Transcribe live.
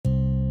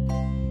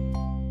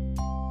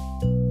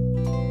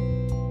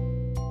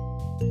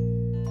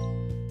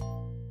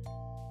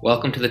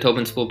Welcome to the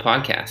Tobin School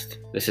Podcast.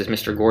 This is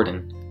Mr.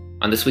 Gordon.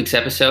 On this week's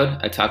episode,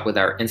 I talk with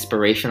our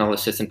inspirational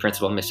assistant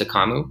principal, Ms.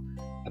 Akamu,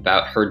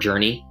 about her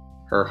journey,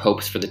 her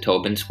hopes for the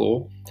Tobin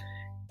School,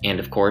 and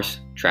of course,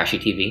 Trashy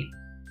TV.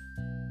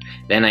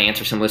 Then I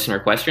answer some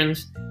listener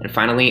questions, and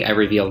finally, I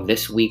reveal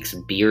this week's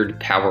Beard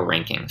Power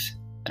Rankings.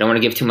 I don't want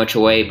to give too much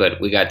away, but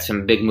we got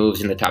some big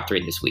moves in the top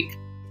 3 this week.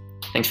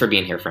 Thanks for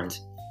being here, friends.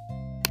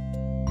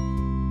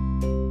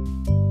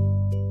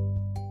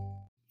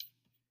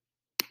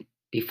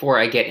 Before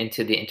I get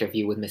into the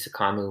interview with Ms.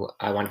 Akamu,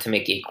 I wanted to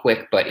make a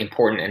quick but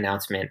important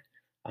announcement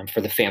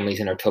for the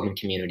families in our Tobin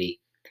community.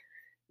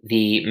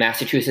 The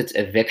Massachusetts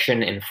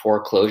eviction and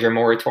foreclosure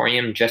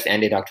moratorium just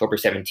ended October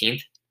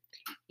 17th.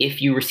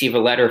 If you receive a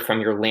letter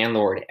from your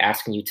landlord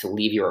asking you to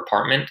leave your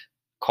apartment,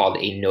 called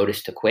a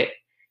notice to quit,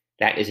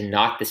 that is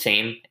not the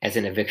same as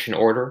an eviction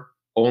order.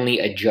 Only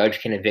a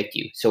judge can evict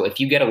you. So if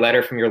you get a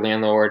letter from your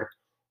landlord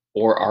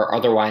or are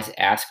otherwise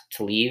asked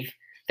to leave,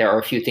 there are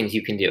a few things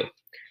you can do.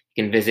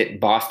 You can visit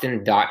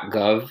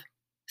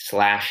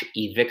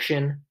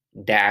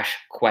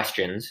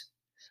boston.gov/eviction-questions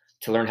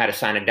to learn how to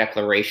sign a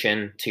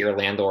declaration to your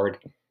landlord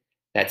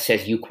that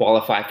says you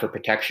qualify for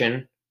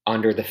protection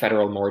under the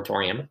federal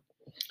moratorium.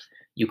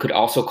 You could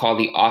also call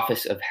the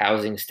Office of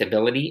Housing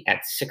Stability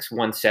at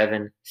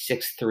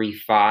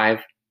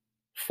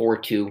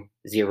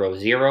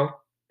 617-635-4200.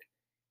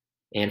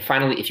 And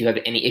finally, if you have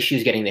any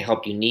issues getting the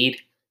help you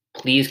need,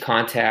 please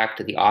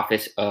contact the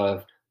Office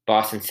of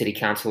Boston City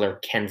Councilor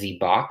Kenzie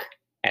Bach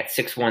at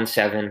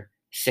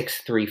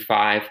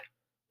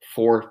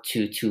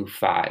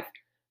 617-635-4225.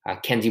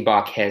 Kenzie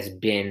Bach has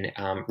been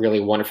really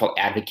a wonderful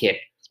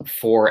advocate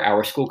for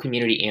our school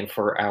community and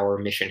for our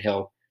Mission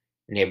Hill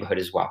neighborhood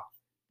as well.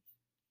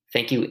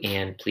 Thank you,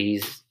 and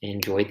please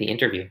enjoy the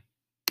interview.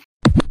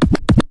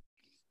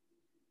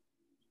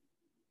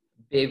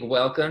 Big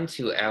welcome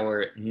to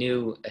our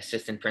new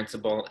assistant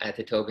principal at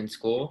the Tobin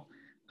School.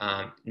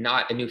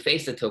 Not a new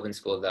face at Tobin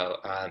School, though.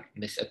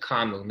 Ms.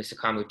 Akamu. Ms.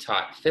 Akamu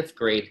taught 5th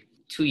grade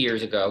 2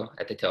 years ago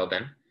at the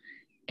Tobin,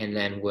 and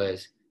then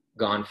was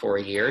gone for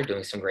a year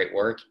doing some great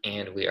work,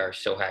 and we are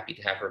so happy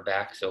to have her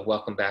back. So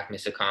welcome back,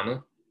 Ms.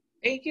 Akamu.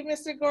 Thank you,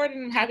 Mr.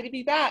 Gordon. I'm happy to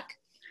be back.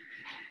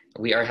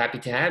 We are happy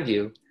to have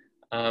you.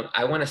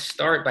 I want to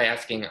start by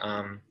asking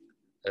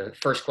the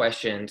first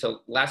question.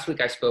 So last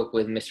week I spoke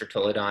with Mr.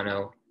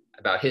 Toledano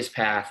about his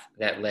path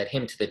that led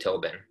him to the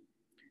Tobin.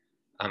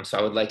 So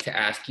I would like to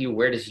ask you,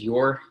 where does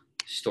your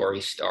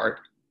story start,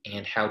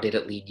 and how did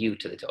it lead you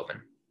to the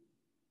Tobin?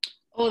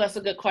 Oh, that's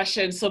a good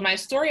question. So my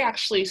story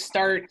actually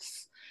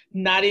starts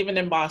not even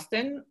in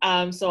Boston.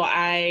 So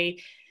I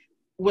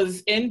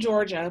was in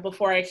Georgia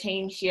before I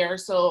came here.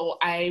 So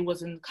I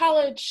was in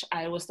college.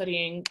 I was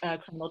studying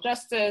criminal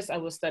justice. I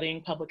was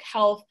studying public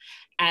health.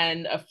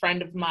 And a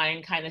friend of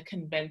mine kind of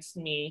convinced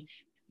me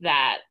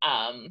that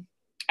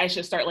I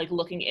should start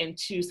looking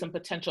into some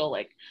potential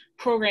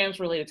programs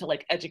related to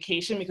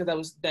education, because I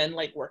was then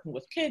working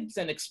with kids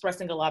and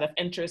expressing a lot of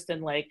interest in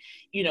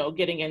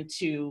getting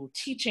into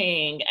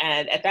teaching.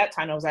 And at that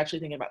time I was actually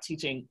thinking about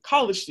teaching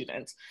college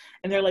students,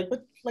 and they're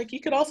but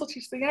you could also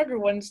teach the younger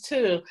ones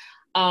too.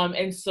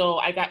 And so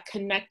I got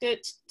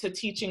connected to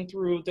teaching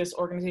through this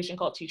organization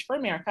called Teach for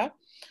America,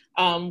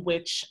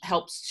 which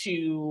helps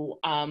to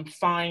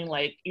find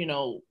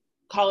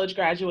college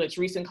graduates,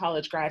 recent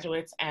college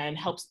graduates, and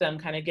helps them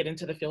kind of get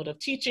into the field of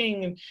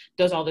teaching and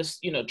does all this,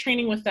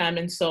 training with them.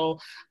 And so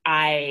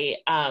they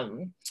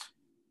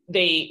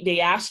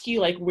ask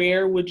you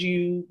where would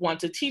you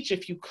want to teach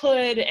if you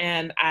could?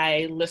 And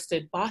I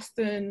listed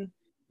Boston,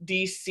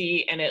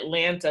 DC, and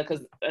Atlanta,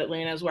 because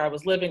Atlanta is where I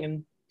was living,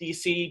 and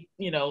DC,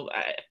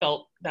 I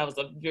felt that was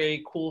a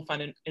very cool,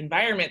 fun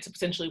environment to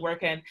potentially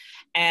work in.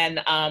 And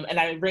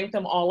I ranked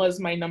them all as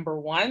my number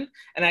one.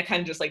 And I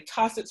kind of just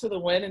tossed it to the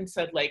wind and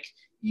said,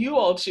 you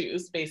all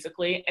choose,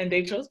 basically. And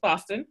they chose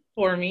Boston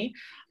for me.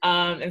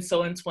 And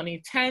so in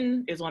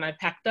 2010 is when I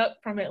packed up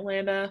from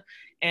Atlanta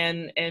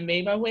and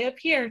made my way up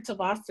here to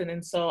Boston.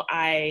 And so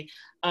I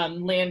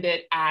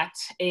landed at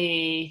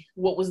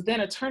what was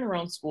then a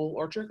turnaround school,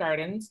 Orchard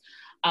Gardens.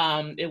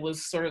 It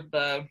was sort of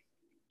the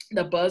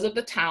buzz of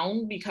the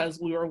town, because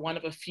we were one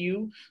of a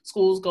few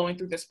schools going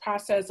through this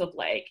process of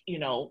they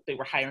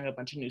were hiring a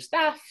bunch of new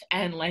staff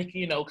and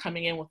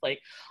coming in with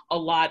a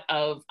lot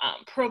of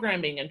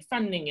programming and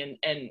funding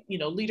and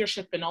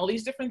leadership and all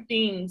these different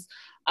things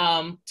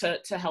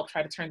to help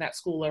try to turn that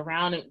school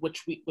around, and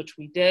which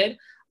we did,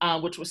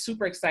 which was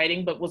super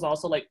exciting, but was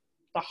also the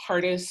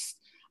hardest,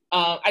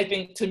 I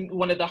think,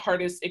 one of the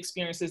hardest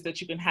experiences that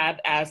you can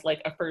have as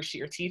a first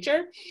year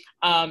teacher.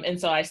 And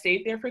so I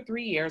stayed there for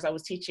 3 years. I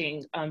was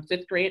teaching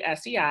 5th grade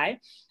SEI.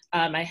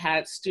 I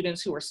had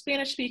students who were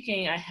Spanish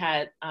speaking. I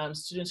had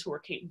students who were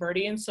Cape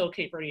Verdean, so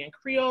Cape Verdean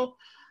Creole.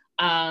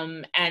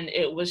 And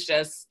it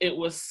was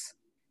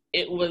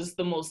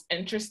the most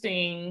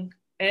interesting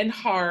and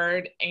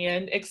hard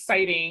and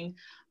exciting,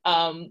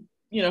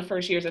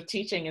 first years of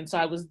teaching. And so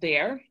I was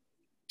there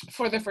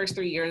for the first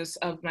 3 years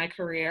of my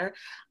career.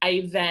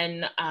 I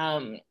then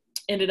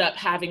ended up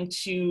having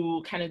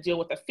to kind of deal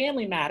with a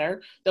family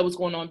matter that was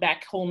going on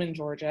back home in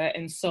Georgia.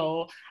 And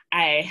so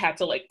I had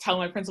to like tell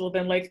my principal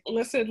then, like,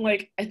 listen,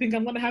 like, I think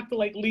I'm gonna have to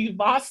like leave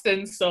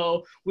Boston.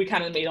 So we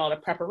kind of made all the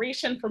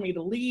preparation for me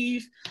to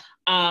leave.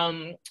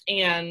 And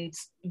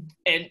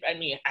I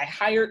mean, I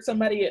hired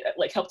somebody,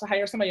 like helped to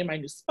hire somebody in my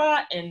new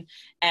spot, and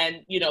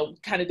you know,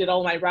 kind of did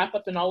all my wrap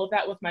up and all of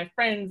that with my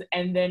friends.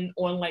 And then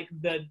on like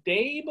the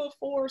day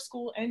before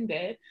school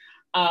ended,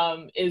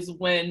 is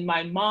when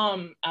my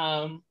mom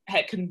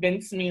had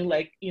convinced me,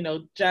 like, you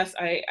know, Jess,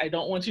 I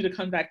don't want you to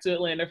come back to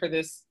Atlanta for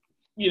this,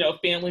 you know,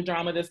 family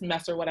drama, this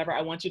mess or whatever.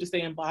 I want you to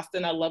stay in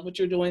Boston. I love what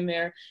you're doing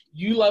there.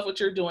 You love what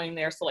you're doing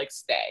there. So like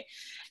stay.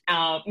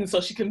 And so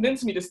she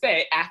convinced me to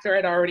stay after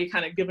I'd already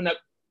kind of given up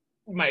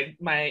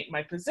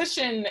my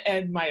position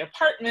and my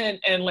apartment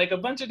and like a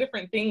bunch of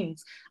different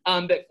things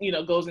that, you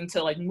know, goes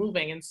into like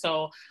moving. And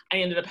so I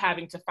ended up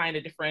having to find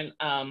a different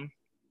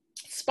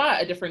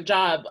spot, a different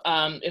job,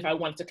 if I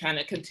wanted to kind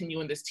of continue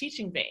in this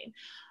teaching vein.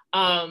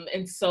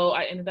 And so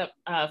I ended up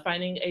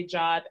finding a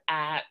job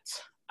at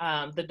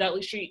the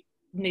Dudley Street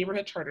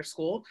Neighborhood Charter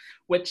School,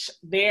 which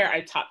there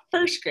I taught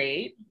first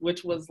grade,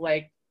 which was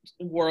like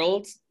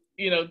worlds,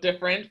 you know,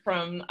 different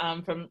from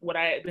what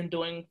I had been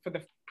doing for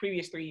the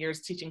previous 3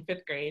 years teaching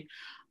fifth grade.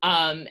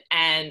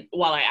 And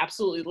while I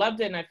absolutely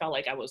loved it, and I felt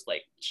like I was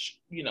like,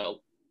 you know,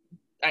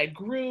 I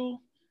grew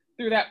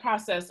through that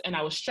process and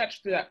I was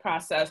stretched through that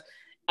process.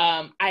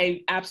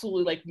 I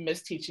absolutely like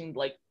miss teaching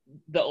like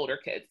the older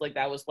kids. Like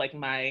that was like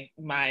my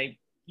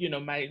you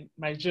know, my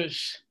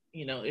zhuzh,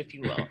 you know, if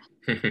you will.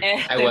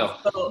 And I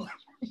will.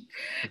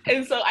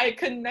 And so I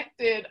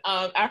connected,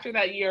 after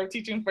that year of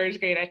teaching first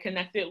grade, I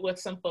connected with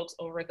some folks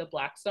over at the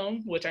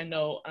Blackstone, which I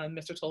know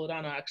Mr.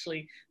 Toledano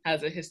actually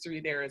has a history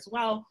there as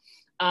well.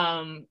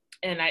 And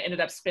I ended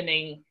up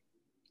spending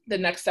the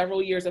next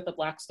several years at the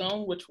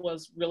Blackstone, which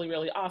was really,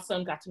 really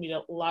awesome. Got to meet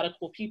a lot of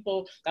cool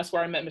people. That's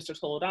where I met Mr.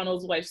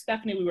 Toledano's wife,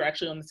 Stephanie. We were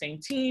actually on the same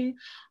team.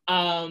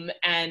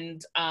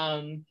 And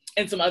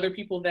some other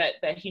people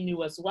that he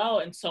knew as well.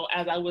 And so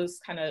as I was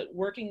kind of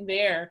working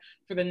there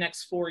for the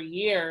next 4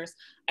 years,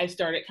 I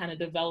started kind of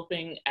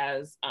developing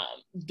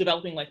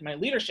like my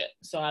leadership.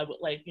 So I would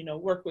like, you know,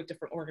 work with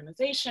different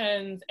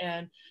organizations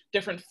and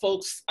different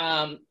folks,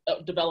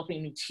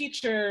 developing new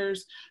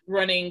teachers,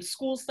 running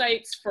school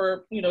sites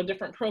for, you know,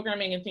 different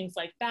programming and things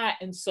like that.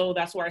 And so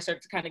that's where I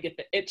started to kind of get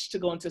the itch to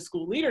go into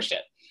school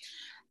leadership.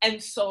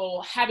 And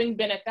so having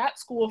been at that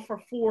school for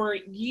 4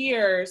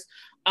 years,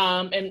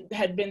 and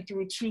had been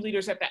through 2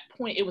 leaders at that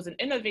point, it was an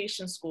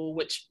innovation school,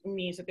 which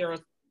means that there were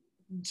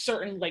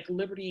certain like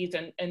liberties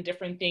and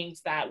different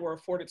things that were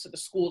afforded to the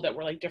school that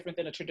were like different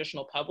than a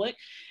traditional public.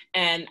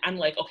 And I'm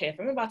like, okay, if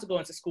I'm about to go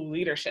into school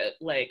leadership,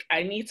 like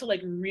I need to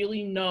like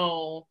really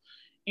know,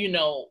 you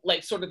know,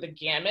 like sort of the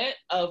gamut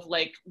of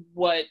like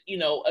what, you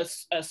know,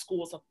 a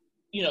school is,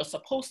 you know,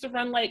 supposed to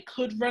run like,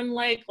 could run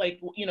like,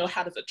 you know,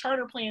 how does a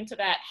charter play into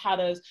that? How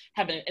does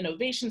having an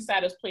innovation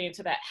status play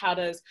into that? How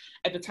does,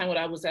 at the time when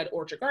I was at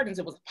Orchard Gardens,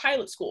 it was a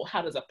pilot school.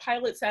 How does a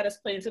pilot status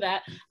play into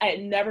that? I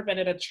had never been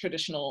at a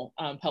traditional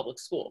public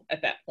school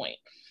at that point.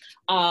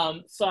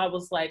 So I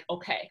was like,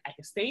 okay, I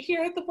can stay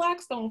here at the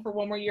Blackstone for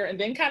 1 more year and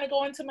then kind of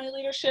go into my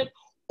leadership,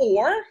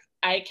 or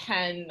I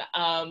can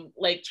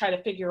like try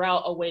to figure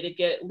out a way to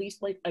get at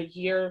least like a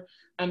year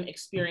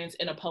experience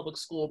in a public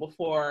school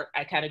before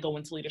I kind of go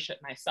into leadership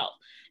myself.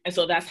 And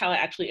so that's how I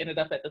actually ended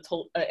up at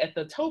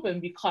the Tobin,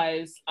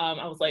 because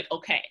I was like,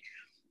 okay,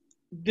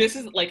 this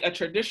is like a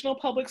traditional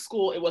public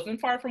school. It wasn't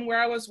far from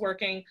where I was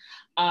working.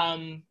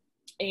 And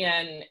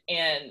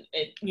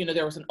it, you know,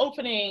 there was an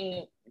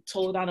opening.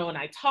 Toledano and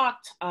I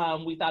talked.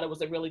 We thought it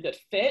was a really good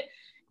fit.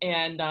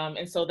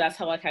 And so that's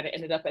how I kind of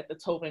ended up at the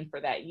Tobin for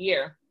that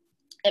year.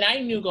 And I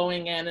knew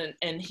going in,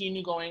 and he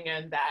knew going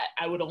in, that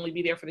I would only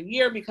be there for the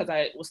year because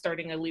I was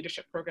starting a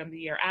leadership program the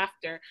year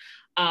after.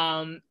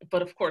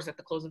 But of course, at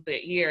the close of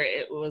the year,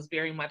 it was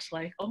very much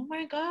like, oh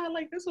my God,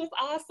 like this was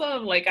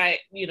awesome. Like I,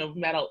 you know,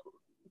 met a,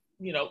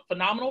 you know,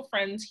 phenomenal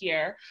friends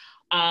here,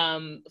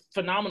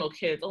 phenomenal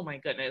kids. Oh my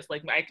goodness.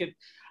 Like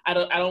I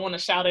don't want to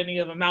shout any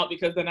of them out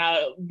because then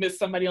I'll miss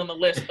somebody on the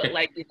list, but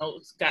like, you know,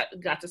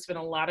 got to spend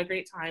a lot of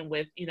great time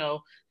with, you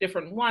know,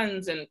 different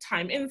ones, and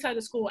time inside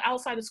the school,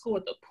 outside the school,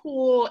 at the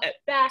pool, at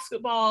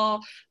basketball.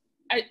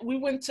 We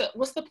went to,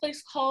 what's the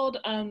place called?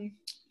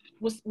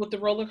 With the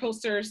roller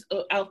coasters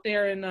out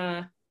there in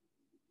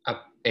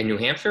New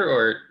Hampshire,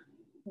 or?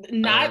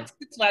 Not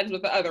Six Flags,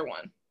 but the other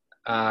one.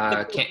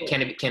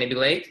 Canopy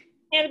Lake?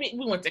 Canopy,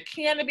 we went to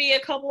Canopy a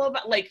couple of,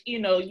 like, you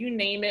know, you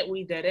name it,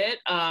 we did it.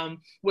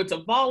 Went to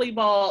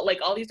volleyball, like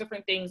all these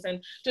different things,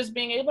 and just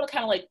being able to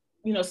kind of like,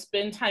 you know,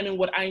 spend time in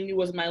what I knew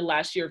was my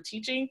last year of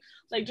teaching,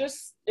 like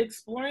just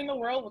exploring the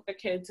world with the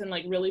kids and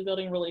like really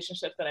building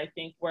relationships that I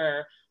think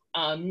were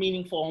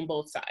meaningful on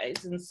both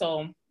sides. And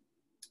so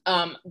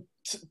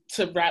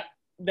to wrap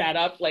that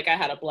up, like I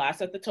had a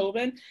blast at the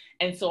Tobin.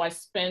 And so I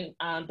spent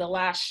the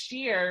last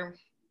year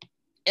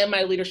in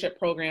my leadership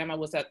program, I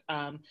was at,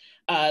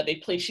 they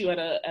place you at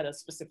a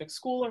specific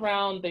school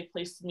around. They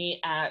placed me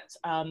at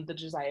the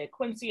Josiah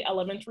Quincy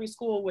Elementary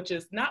School, which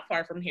is not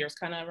far from here. It's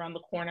kind of around the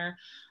corner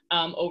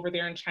over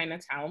there in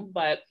Chinatown.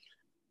 But,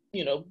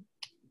 you know,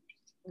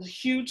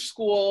 huge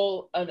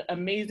school, an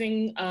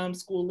amazing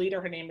school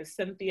leader. Her name is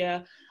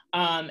Cynthia.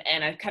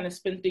 And I kind of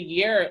spent the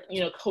year,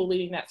 you know,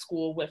 co-leading that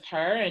school with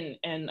her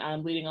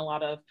and leading a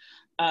lot of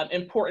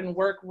important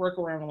work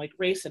around like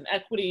race and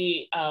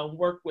equity,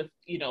 work with,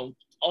 you know,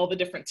 all the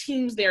different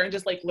teams there, and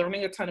just like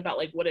learning a ton about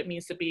like what it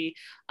means to be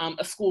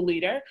a school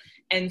leader.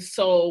 And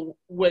so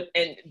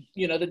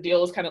you know, the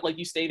deal is kind of like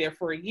you stay there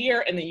for a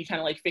year and then you kind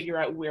of like figure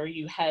out where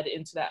you head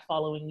into that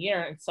following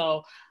year. And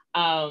so,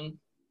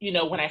 you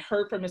know, when I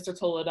heard from Mr.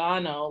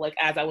 Toledano, like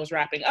as I was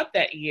wrapping up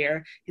that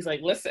year, he's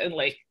like, listen,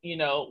 like, you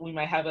know, we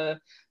might have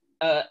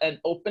an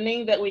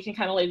opening that we can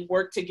kind of like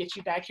work to get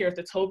you back here at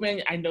the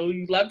Tobin. I know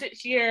you loved it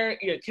here.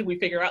 You know, can we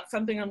figure out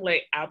something? I'm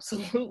like,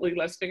 absolutely,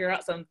 let's figure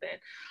out something.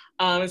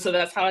 And so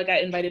that's how I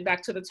got invited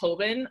back to the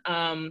Tobin.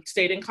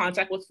 Stayed in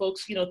contact with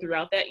folks, you know,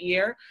 throughout that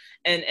year.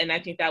 And I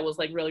think that was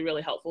like really,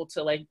 really helpful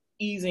to like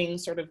easing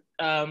sort of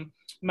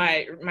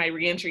my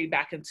reentry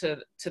back into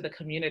the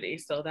community.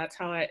 So that's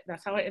how I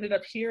ended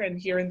up here and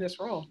here in this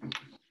role.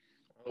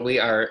 We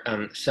are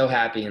so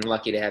happy and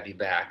lucky to have you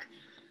back.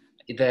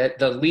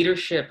 The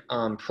leadership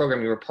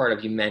program you were part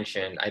of, you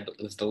mentioned, it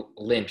was the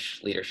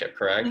Lynch Leadership,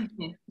 correct?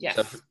 Mm-hmm. Yes.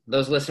 So for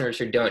those listeners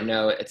who don't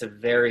know, it's a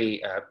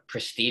very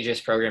prestigious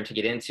program to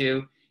get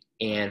into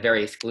and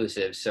very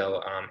exclusive.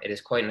 So it is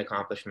quite an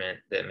accomplishment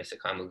that Ms.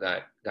 Akamu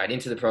got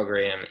into the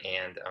program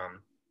and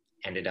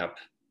ended up,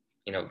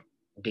 you know,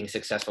 being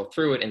successful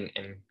through it and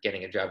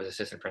getting a job as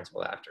assistant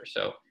principal after.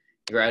 So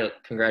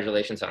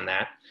congratulations on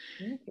that.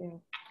 Thank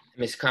you.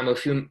 Ms. Kamo, a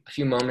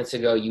few moments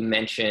ago, you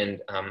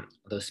mentioned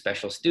those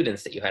special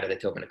students that you had at the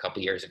Tobin a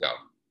couple years ago.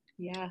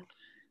 Yeah.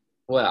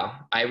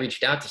 Well, I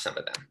reached out to some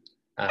of them.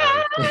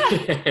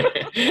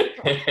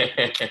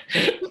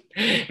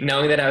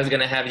 Knowing that I was going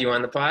to have you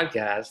on the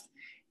podcast.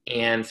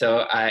 And so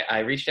I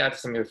reached out to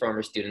some of your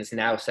former students,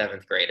 now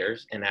 7th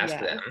graders, and asked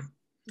them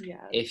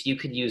if you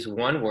could use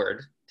one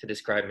word to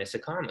describe Ms.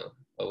 Akamu,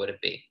 what would it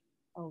be?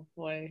 Oh,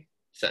 boy.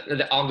 So,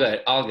 all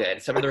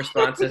good. Some of the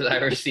responses I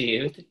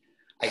received,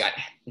 I got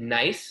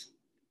nice,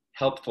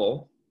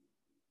 helpful,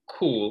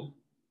 cool,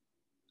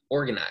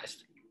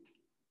 organized.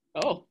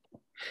 Oh.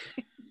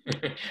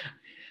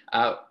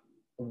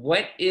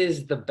 What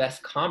is the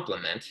best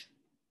compliment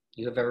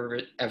you have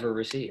ever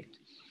received?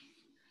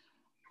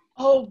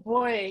 Oh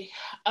boy.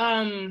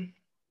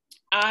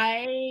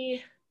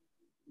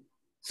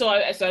 So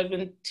I've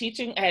been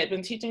teaching. I had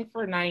been teaching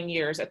for 9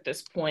 years at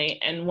this point,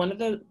 and one of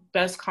the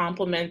best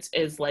compliments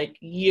is like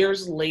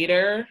years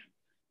later,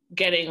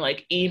 getting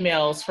like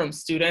emails from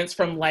students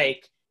from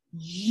like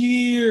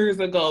years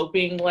ago,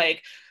 being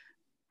like,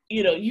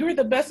 you know, you were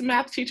the best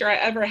math teacher I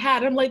ever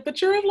had. I'm like, but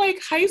you're in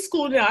like high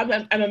school now.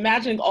 I'm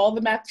imagining all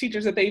the math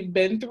teachers that they've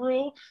been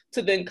through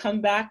to then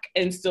come back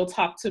and still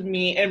talk to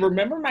me and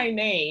remember my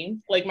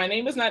name. Like my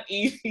name is not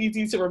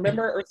easy to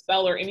remember or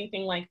spell or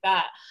anything like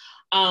that.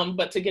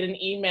 But to get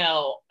an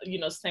email, you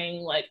know,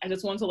 saying like, I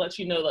just wanted to let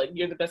you know, like,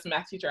 you're the best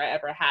math teacher I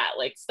ever had.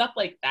 Like stuff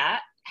like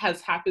that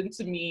has happened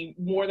to me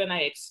more than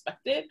I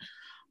expected.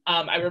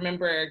 I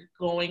remember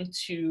going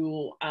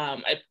to,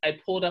 I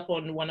pulled up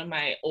on one of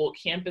my old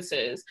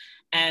campuses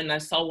and I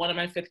saw one of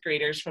my 5th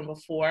graders from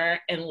before,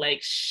 and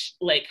like,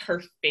 like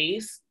her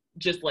face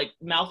just like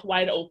mouth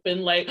wide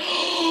open, like,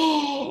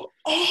 oh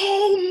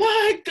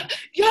my God,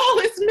 y'all,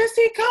 it's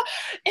Missy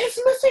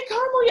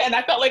Carmelia. And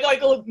I felt like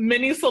a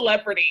mini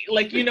celebrity,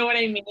 like, you know what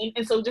I mean?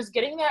 And so just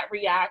getting that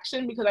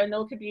reaction, because I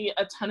know it could be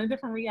a ton of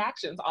different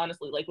reactions,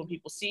 honestly, like when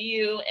people see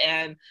you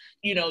and,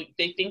 you know,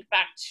 they think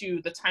back to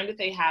the time that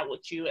they had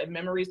with you and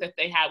memories that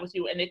they had with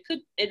you. And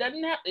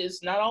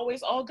it's not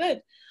always all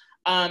good.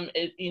 And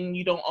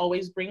you don't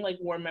always bring like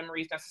warm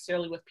memories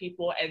necessarily with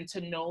people. And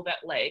to know that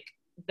like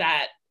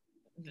that,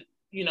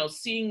 you know,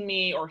 seeing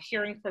me or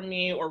hearing from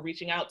me or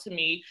reaching out to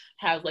me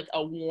has like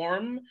a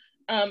warm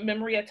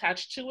memory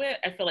attached to it,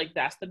 I feel like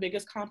that's the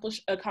biggest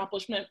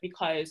accomplishment,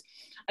 because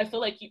I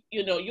feel like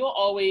you know,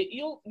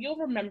 you'll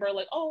remember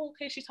like, oh,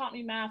 okay, she taught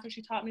me math, or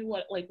she taught me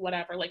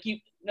whatever, like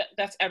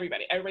that's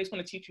everybody's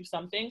going to teach you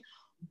something.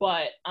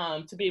 But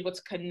to be able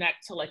to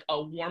connect to like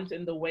a warmth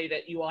in the way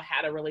that you all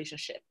had a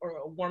relationship, or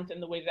a warmth in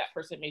the way that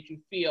person made you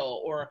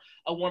feel, or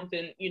a warmth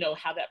in, you know,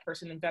 how that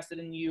person invested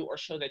in you or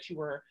showed that you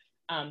were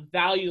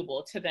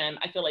valuable to them,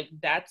 I feel like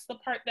that's the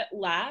part that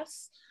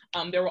lasts.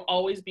 There will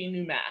always be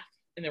new math,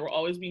 and there will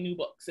always be new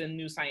books and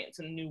new science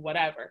and new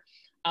whatever.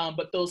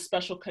 But those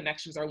special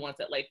connections are ones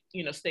that, like,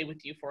 you know, stay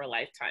with you for a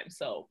lifetime.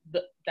 So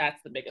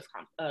that's the biggest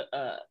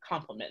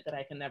compliment that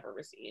I can never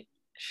receive.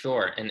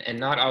 Sure, and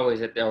not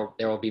always that there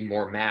will be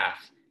more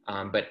math,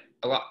 but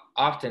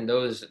often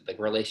those like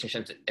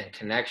relationships and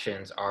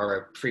connections are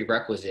a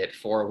prerequisite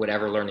for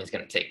whatever learning is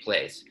going to take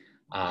place.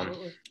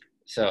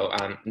 So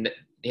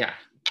yeah.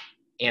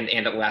 And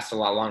it lasts a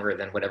lot longer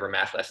than whatever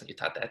math lesson you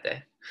taught that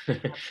day.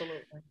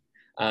 Absolutely.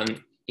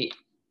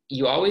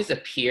 you always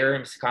appear,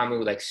 Ms.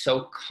 Kamu, like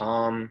so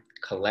calm,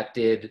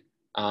 collected.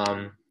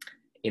 Um,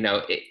 you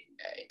know,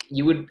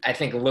 you would, I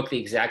think, look the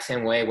exact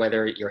same way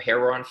whether your hair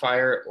were on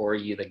fire or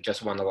you like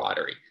just won the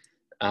lottery.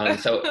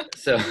 So,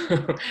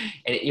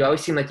 and you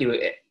always seem like you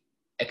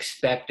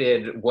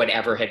expected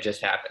whatever had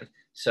just happened.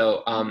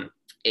 So,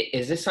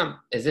 is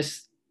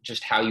this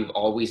just how you've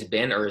always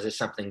been, or is this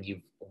something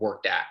you've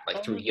worked at,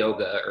 like through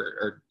yoga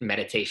or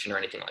meditation or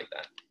anything like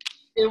that?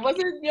 It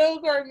wasn't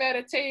yoga or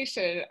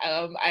meditation.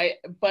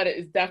 But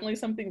it's definitely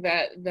something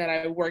that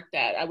I worked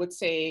at. I would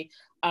say,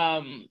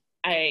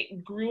 I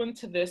grew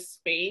into this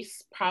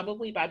space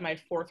probably by my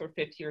fourth or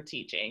fifth year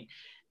teaching.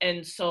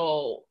 And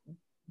so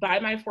by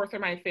my fourth or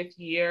my fifth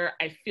year,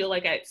 I feel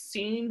like I'd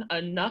seen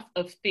enough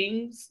of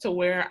things to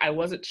where I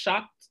wasn't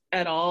shocked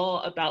at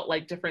all about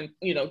like different,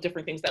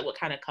 different things that would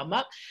kind of come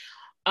up.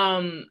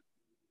 And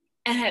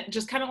had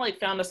just kind of like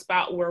found a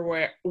spot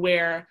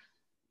where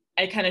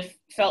I kind of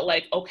felt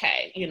like,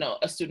 okay,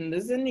 a student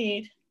is in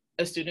need.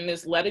 A student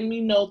is letting me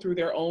know through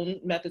their own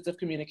methods of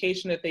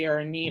communication that they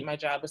are in need. My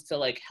job is to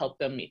like help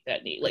them meet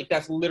that need. Like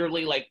that's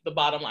literally like the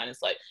bottom line.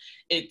 It's like,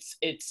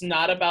 it's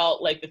not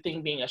about like the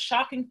thing being a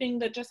shocking thing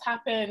that just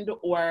happened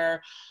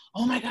or,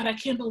 oh my God, I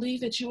can't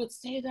believe that you would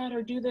say that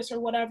or do this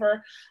or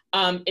whatever.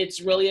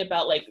 It's really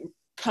about like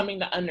coming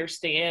to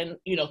understand,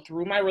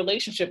 through my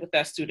relationship with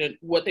that student,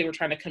 what they were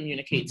trying to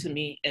communicate to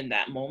me in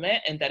that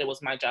moment, and that it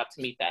was my job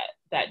to meet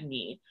that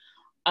need.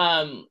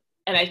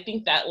 And I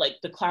think that like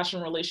the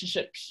classroom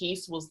relationship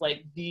piece was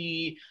like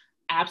the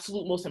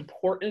absolute most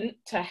important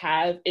to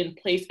have in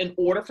place in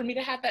order for me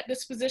to have that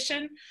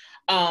disposition.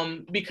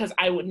 Because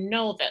I would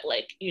know that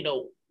like,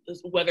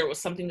 whether it was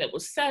something that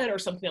was said or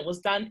something that was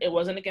done, it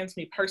wasn't against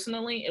me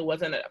personally. It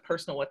wasn't a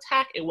personal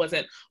attack. It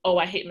wasn't, oh,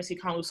 I hate Missy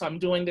Kamu, so I'm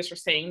doing this or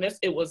saying this.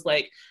 It was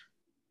like,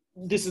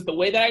 this is the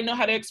way that I know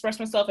how to express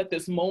myself at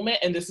this moment.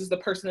 And this is the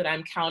person that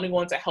I'm counting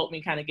on to help me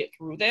kind of get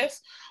through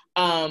this.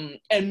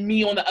 And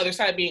me on the other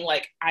side being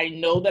like, I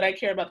know that I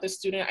care about this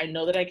student. I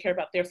know that I care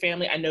about their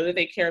family. I know that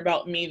they care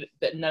about me,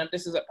 that none of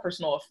this is a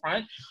personal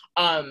affront.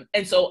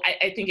 And so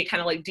I think it kind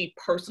of like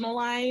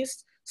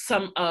depersonalized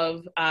some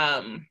of,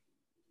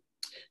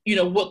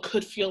 what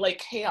could feel like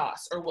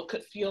chaos or what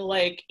could feel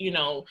like,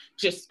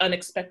 just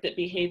unexpected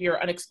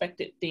behavior,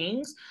 unexpected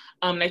things.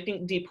 And I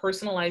think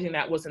depersonalizing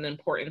that was an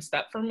important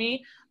step for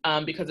me,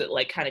 because it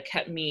like kind of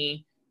kept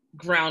me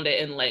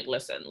grounded in like,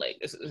 listen, like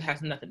it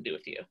has nothing to do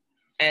with you.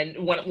 And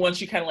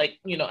once you kind of like,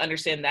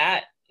 understand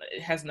that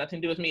it has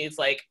nothing to do with me, it's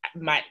like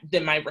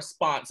my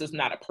response is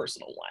not a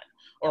personal one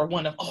or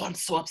one of, oh, I'm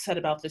so upset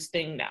about this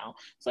thing now.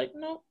 It's like,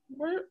 no,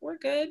 we're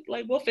good.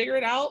 Like, we'll figure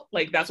it out.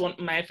 Like, that's one of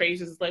my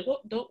phrases is like,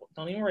 well,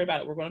 don't even worry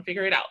about it. We're going to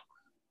figure it out.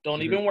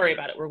 Don't even worry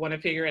about it. We're going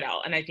to figure it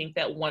out. And I think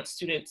that once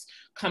students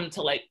come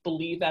to like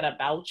believe that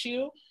about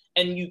you,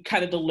 and you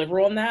kind of deliver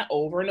on that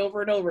over and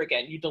over and over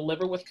again, you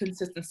deliver with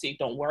consistency.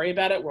 Don't worry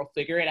about it. We'll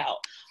figure it out.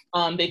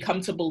 They come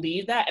to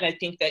believe that. And I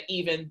think that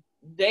even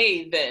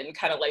they then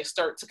kind of like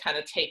start to kind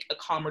of take a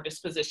calmer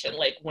disposition.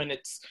 Like when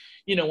it's,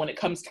 when it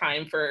comes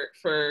time for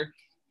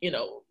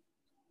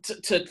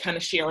to kind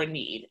of share a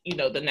need,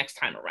 the next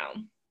time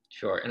around.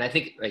 Sure. And I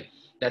think like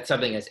that's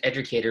something as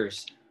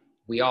educators,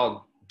 we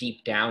all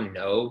deep down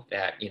know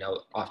that,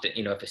 often,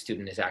 if a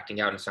student is acting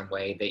out in some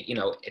way, they,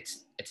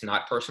 it's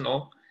not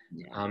personal.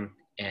 Yeah.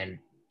 And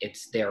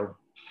it's their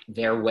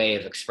way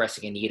of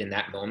expressing a need in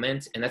that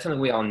moment. And that's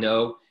something we all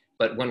know,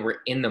 but when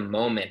we're in the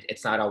moment,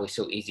 it's not always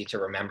so easy to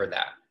remember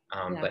that.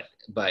 Yeah.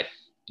 But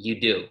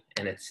you do.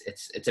 And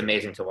it's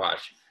amazing to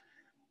watch.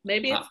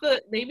 Maybe it's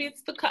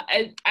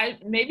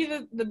maybe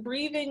the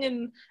breathing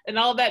and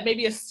all that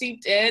maybe is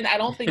seeped in. I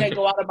don't think I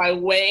go out of my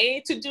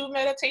way to do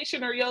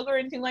meditation or yoga or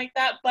anything like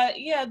that, but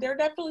yeah, there are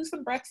definitely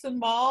some breaths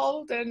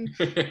involved and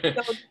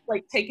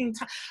like taking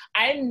time.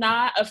 I'm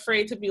not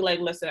afraid to be like,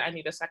 listen, I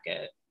need a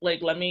second. Like,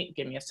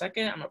 give me a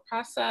second. I'm a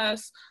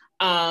process.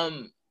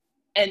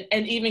 And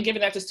even giving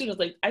that to students,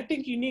 like, I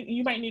think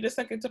you might need a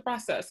second to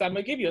process. So I'm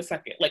gonna give you a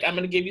second. Like, I'm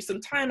gonna give you some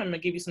time. I'm gonna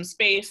give you some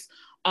space.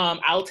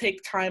 I'll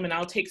take time and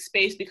I'll take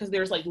space, because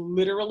there's like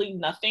literally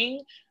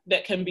nothing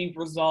that can be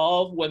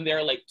resolved when there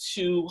are like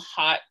two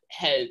hot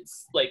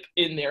heads like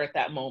in there at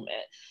that moment.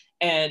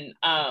 And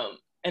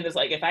it's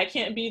like, if I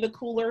can't be the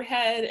cooler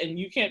head and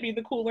you can't be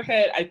the cooler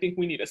head, I think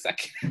we need a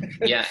second.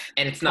 Yeah,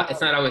 and it's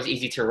not always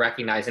easy to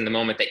recognize in the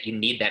moment that you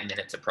need that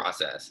minute to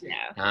process.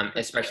 Yeah.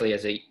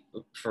 Especially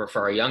for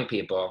our young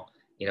people,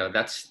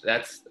 that's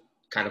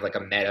kind of like a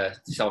meta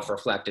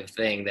self-reflective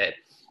thing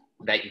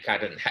that you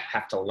kind of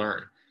have to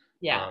learn.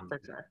 Yeah, for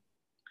sure.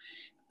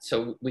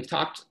 So we've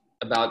talked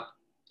about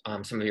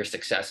some of your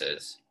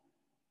successes,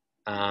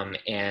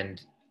 and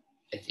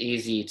it's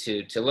easy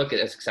to look at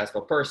a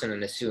successful person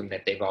and assume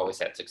that they've always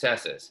had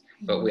successes,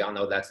 but we all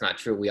know that's not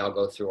true. We all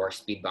go through our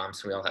speed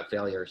bumps. We all have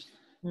failures.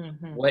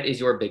 Mm-hmm. What is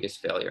your biggest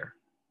failure?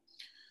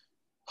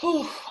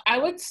 I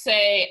would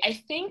say, I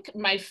think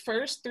my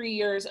first 3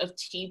 years of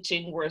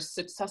teaching were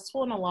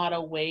successful in a lot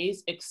of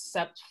ways,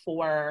 except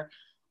for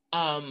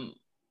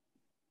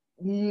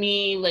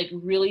me like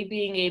really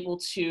being able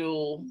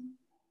to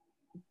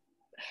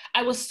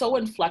I was so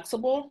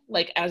inflexible,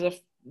 like as a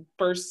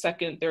first,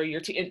 second, third year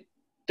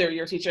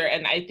teacher.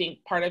 And I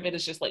think part of it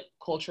is just like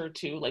culture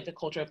too, like the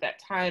culture of that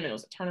time. And it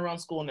was a turnaround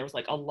school, and there was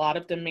like a lot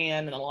of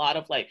demand and a lot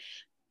of like,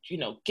 we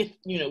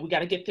got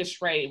to get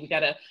this right. We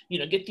got to,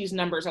 get these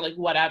numbers or like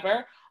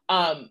whatever.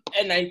 And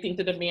I think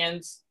the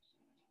demands,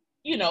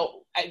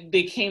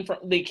 they came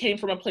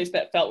from a place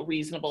that felt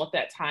reasonable at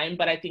that time.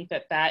 But I think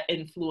that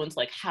influenced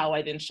like how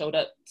I then showed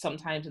up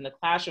sometimes in the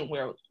classroom,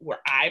 where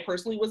I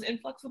personally was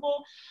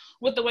inflexible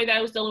with the way that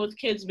I was dealing with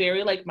kids,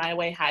 very like my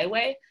way,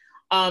 highway.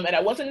 And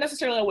I wasn't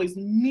necessarily always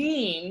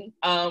mean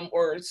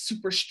or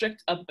super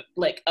strict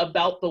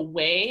about the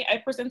way I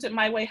presented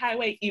my way,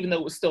 highway, even though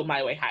it was still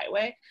my way,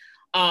 highway.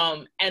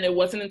 And it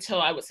wasn't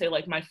until I would say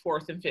like my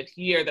fourth and fifth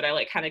year that I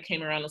like kind of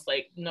came around and was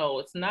like, no,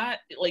 it's not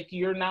like,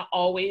 you're not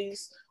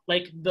always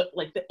like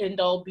the end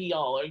all be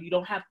all, or you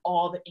don't have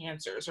all the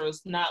answers, or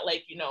it's not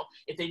like,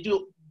 if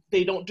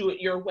they don't do it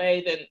your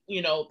way, then,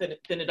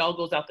 then it all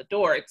goes out the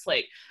door. It's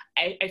like,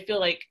 I feel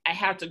like I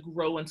had to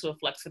grow into a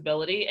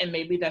flexibility, and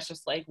maybe that's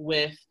just like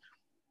with,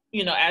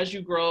 as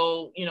you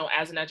grow,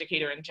 as an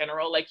educator in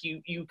general, like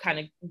you kind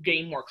of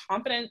gain more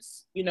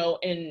confidence,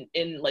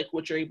 in like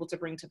what you're able to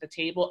bring to the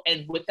table.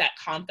 And with that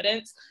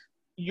confidence,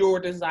 your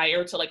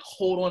desire to like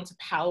hold on to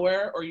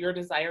power, or your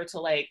desire to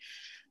like,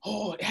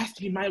 oh, it has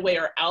to be my way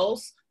or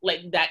else,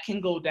 like that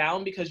can go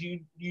down, because you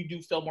do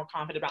feel more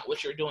confident about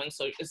what you're doing.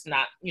 So it's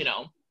not,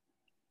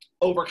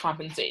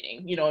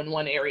 overcompensating, in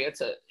one area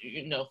to,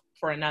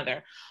 for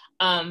another.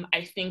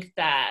 I think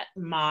that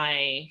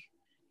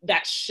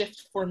that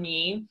shift for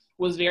me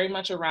was very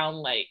much around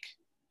like,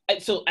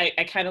 so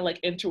I kind of like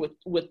enter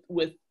with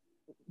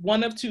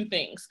one of two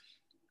things.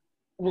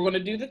 We're going to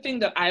do the thing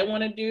that I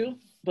want to do,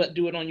 but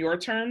do it on your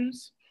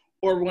terms,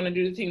 or we're going to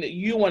do the thing that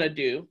you want to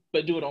do,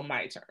 but do it on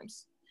my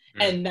terms.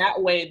 And that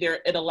way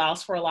it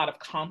allows for a lot of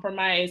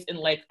compromise in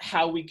like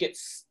how we get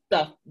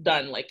stuff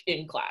done, like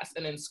in class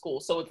and in school.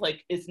 So it's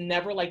like, it's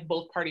never like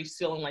both parties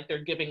feeling like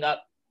they're giving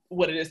up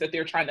what it is that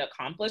they're trying to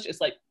accomplish.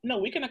 It's like, no,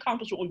 we can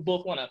accomplish what we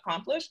both want to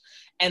accomplish,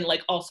 and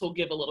like also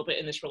give a little bit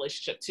in this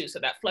relationship too. So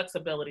that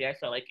flexibility, I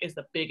feel like, is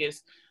the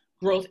biggest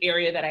growth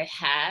area that I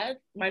had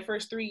my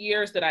first 3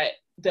 years,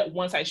 that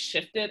once I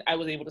shifted, I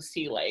was able to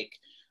see like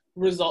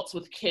results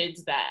with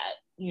kids that,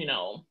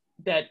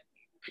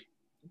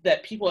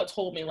 that people had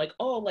told me like,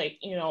 oh, like,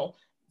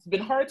 it's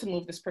been hard to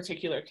move this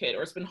particular kid,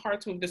 or it's been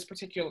hard to move this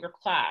particular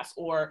class,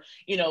 or,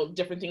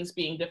 different things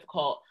being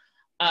difficult.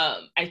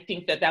 I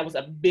think that was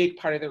a big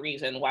part of the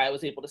reason why I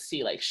was able to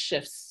see like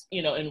shifts,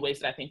 in ways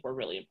that I think were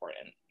really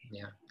important.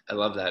 Yeah, I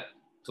love that.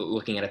 So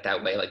looking at it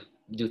that way, like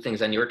do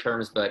things on your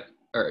terms,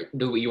 or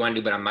do what you want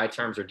to do, but on my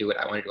terms, or do what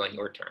I want to do on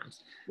your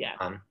terms. Yeah.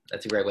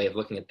 That's a great way of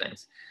looking at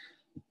things.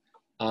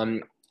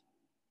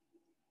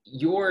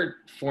 Your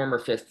former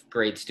fifth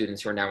grade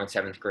students who are now in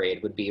seventh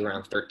grade would be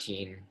around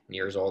 13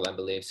 years old, I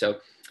believe. So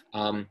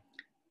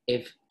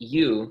if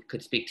you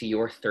could speak to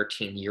your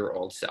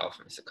 13-year-old self,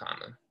 Ms.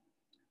 Akamu,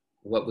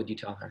 what would you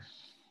tell her?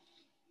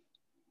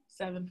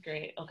 Seventh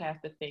grade. Okay, I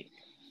have to think.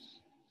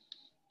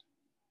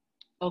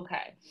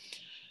 Okay.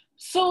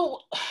 So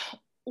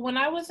when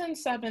I was in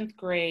seventh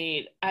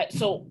grade,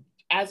 so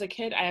as a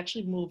kid, I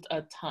actually moved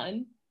a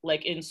ton,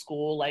 like in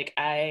school. Like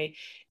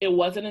it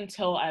wasn't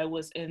until I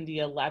was in the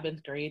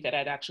 11th grade that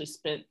I'd actually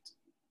spent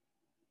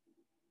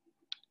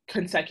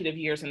consecutive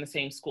years in the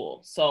same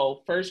school.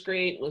 So first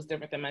grade was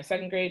different than my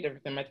second grade,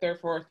 different than my third,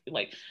 fourth,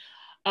 like,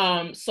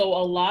 so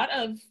a lot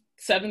of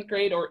seventh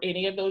grade or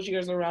any of those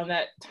years around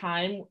that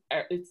time,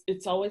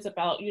 it's always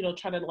about,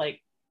 trying to like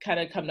kind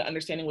of come to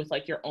understanding with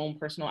like your own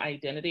personal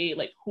identity.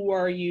 Like, who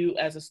are you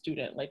as a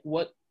student? Like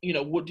what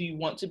do you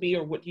want to be,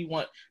 or what do you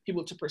want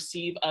people to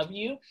perceive of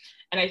you?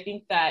 And I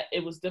think that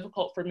it was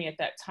difficult for me at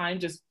that time,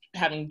 just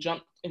having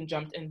jumped and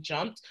jumped and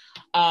jumped.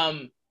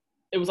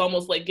 It was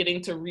almost like getting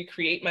to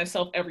recreate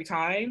myself every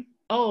time.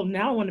 Oh,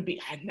 now I want to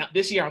be,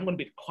 this year I'm going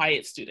to be the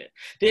quiet student.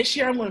 This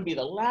year I'm going to be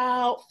the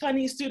loud,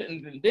 funny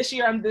student. And this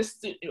year I'm this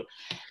student.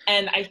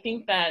 And I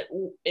think that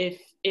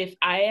if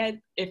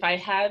I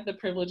had the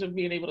privilege of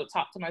being able to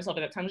talk to myself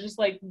at that time, it's just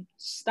like,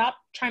 stop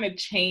trying to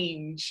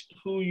change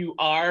who you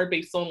are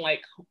based on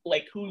like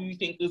who you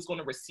think is going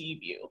to receive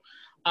you.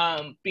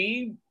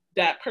 Be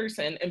that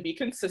person and be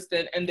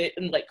consistent, and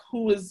like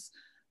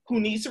who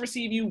needs to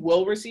receive you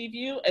will receive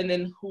you, and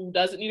then who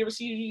doesn't need to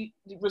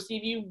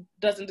receive you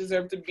doesn't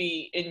deserve to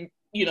be in,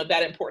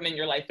 that important in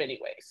your life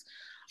anyways.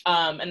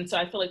 And so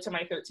I feel like to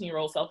my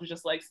 13-year-old self was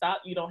just like,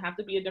 stop, you don't have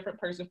to be a different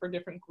person for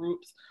different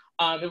groups.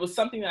 It was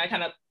something that I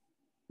kind of,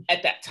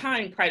 at that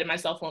time, prided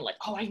myself on, like,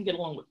 oh, I can get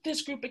along with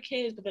this group of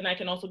kids, but then I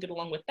can also get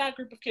along with that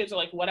group of kids, or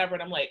like whatever.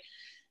 And I'm like,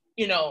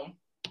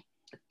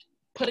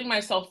 putting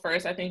myself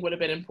first, I think would have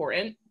been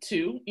important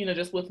too,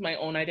 just with my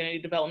own identity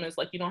development. It's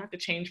like, you don't have to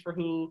change for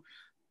who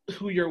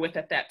you're with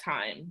at that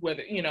time,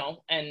 whether,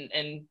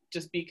 and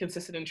just be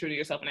consistent and true to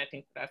yourself. And I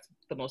think that's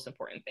the most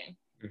important thing.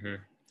 Mm-hmm.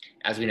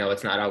 As we know,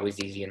 it's not always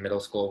easy in middle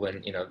school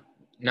when,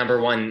 number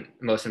one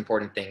most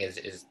important thing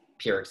is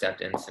peer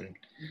acceptance. And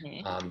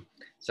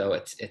so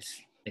it's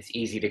it's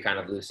easy to kind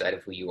of lose sight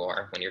of who you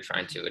are when you're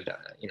trying to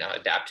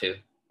adapt to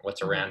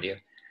what's around you.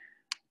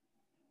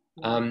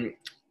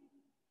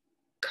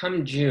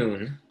 Come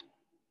June,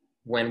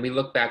 when we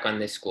look back on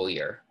this school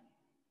year,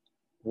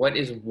 what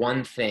is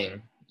one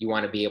thing you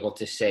want to be able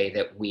to say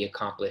that we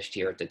accomplished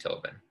here at the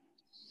Tobin?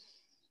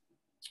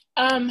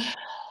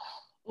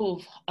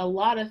 A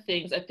lot of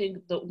things. I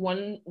think the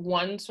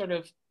one sort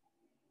of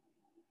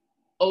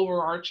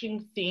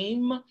overarching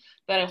theme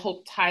that I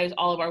hope ties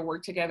all of our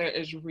work together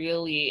is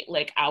really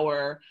like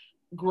our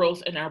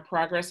growth and our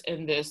progress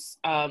in this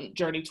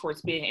journey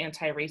towards being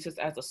anti-racist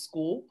as a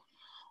school.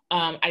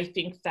 I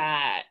think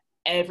that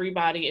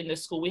everybody in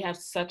this school, we have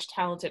such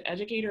talented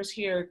educators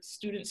here,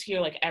 students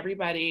here, like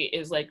everybody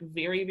is like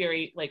very,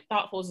 very like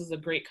thoughtful. This is a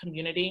great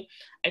community.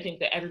 I think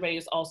that everybody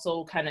is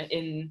also kind of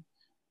in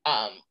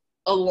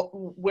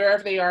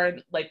wherever they are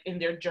like in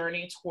their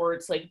journey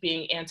towards like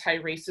being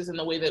anti-racist in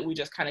the way that we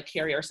just kind of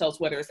carry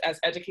ourselves, whether it's as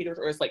educators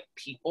or as like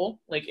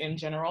people, like in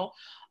general.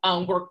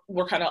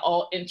 We're kind of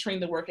all entering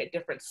the work at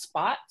different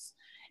spots.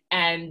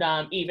 And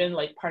even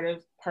like part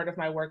of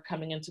my work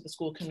coming into the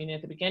school community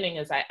at the beginning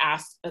is I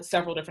asked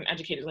several different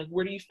educators, like,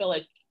 where do you feel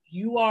like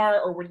you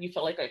are, or where do you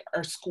feel like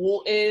our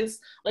school is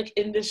like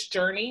in this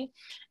journey?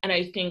 And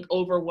I think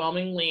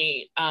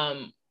overwhelmingly,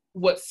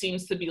 what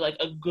seems to be like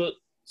a good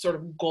sort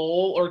of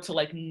goal, or to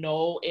like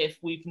know if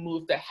we've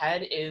moved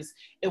ahead, is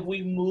if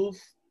we move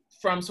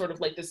from sort of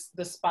like this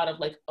spot of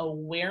like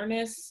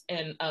awareness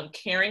and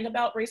caring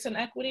about race and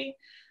equity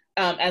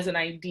as an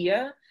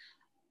idea,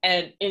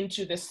 and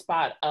into this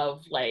spot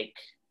of like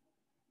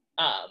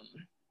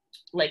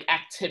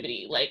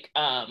activity,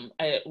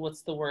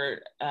 what's the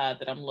word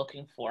that I'm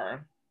looking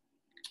for?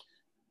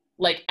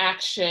 Like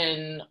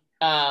action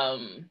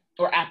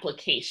or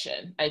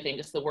application, I think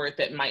is the word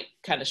that might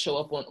kind of show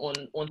up on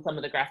some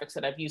of the graphics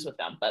that I've used with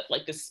them, but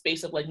like this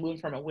space of like moving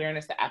from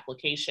awareness to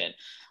application.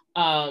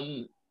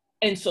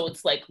 And so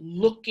it's like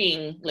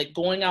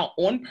going out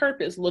on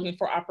purpose, looking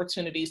for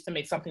opportunities to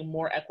make something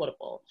more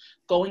equitable,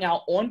 going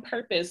out on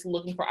purpose,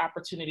 looking for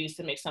opportunities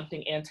to make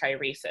something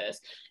anti-racist.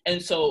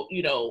 And so,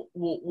 you know,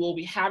 we'll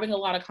be having a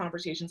lot of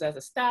conversations as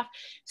a staff.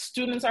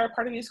 Students are a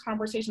part of these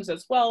conversations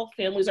as well.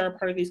 Families are a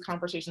part of these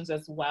conversations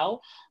as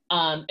well.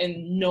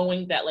 And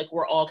knowing that like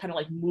we're all kind of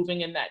like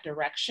moving in that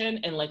direction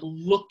and like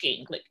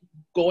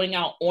going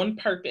out on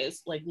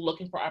purpose, like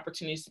looking for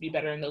opportunities to be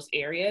better in those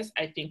areas.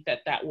 I think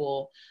that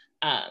will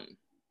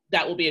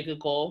be a good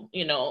goal.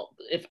 You know,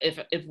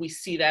 if we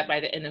see that by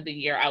the end of the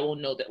year, I will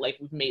know that like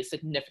we've made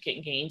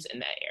significant gains in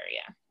that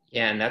area.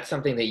 Yeah, and that's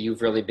something that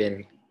you've really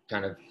been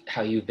kind of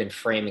how you've been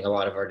framing a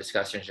lot of our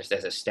discussions just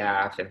as a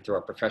staff and through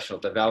our professional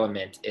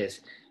development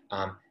is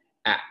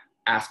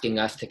asking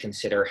us to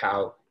consider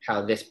how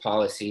this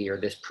policy or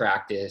this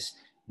practice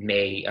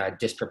may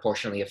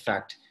disproportionately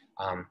affect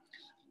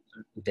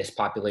this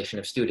population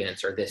of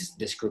students or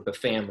this group of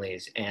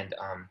families. And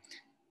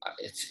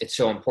it's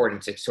so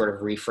important to sort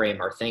of reframe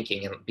our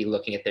thinking and be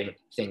looking at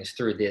things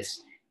through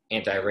this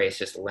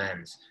anti-racist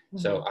lens. Mm-hmm.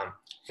 So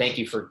thank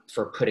you for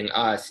putting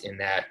us in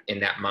that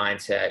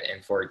mindset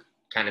and for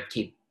kind of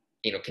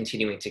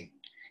continuing to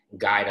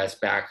guide us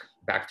back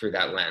through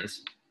that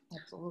lens.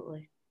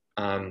 Absolutely.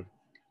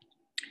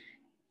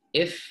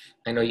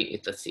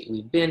 Let's see,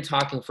 we've been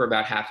talking for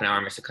about half an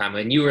hour, Ms.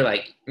 Akamu, and you were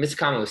like, Ms.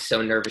 Akamu was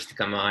so nervous to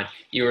come on.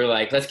 You were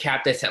like, let's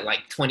cap this at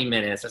like 20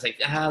 minutes. I was like,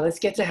 let's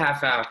get to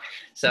half hour.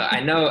 So I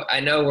know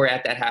we're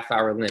at that half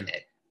hour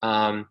limit.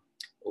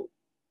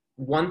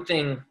 One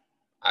thing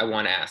I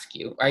want to ask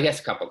you, I guess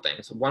a couple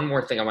things. One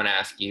more thing I want to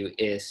ask you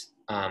is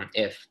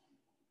if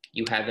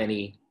you have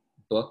any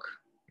book,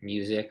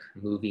 music,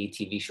 movie,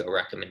 TV show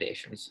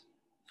recommendations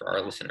for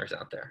our listeners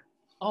out there.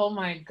 Oh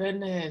my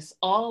goodness,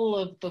 all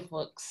of the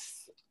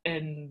books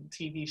and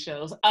TV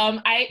shows.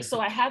 So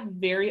I have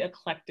very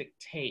eclectic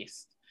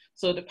taste.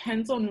 So it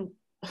depends on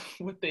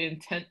what the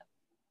intent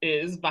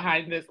is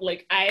behind this.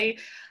 Like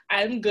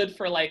I'm good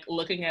for like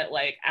looking at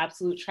like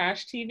absolute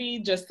trash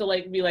TV just to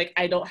like be like,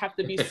 I don't have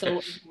to be so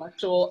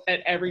intellectual at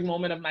every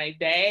moment of my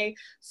day.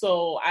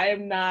 So I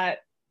am not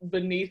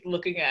beneath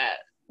looking at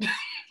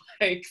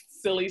like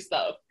silly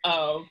stuff.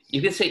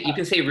 You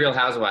can say Real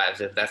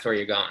Housewives if that's where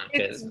you're going,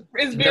 because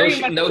it's very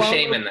no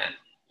shame in that.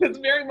 It's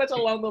very much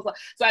along those lines.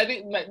 So I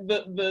think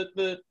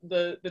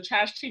the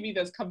trash TV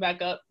that's come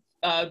back up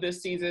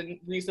this season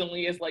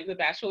recently is like The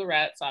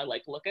Bachelorette, so I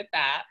like look at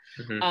that.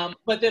 Mm-hmm.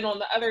 But then on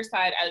the other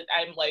side,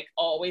 I'm like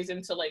always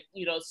into like,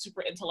 you know,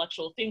 super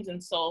intellectual things.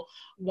 And so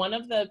one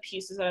of the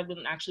pieces that I've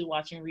been actually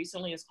watching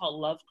recently is called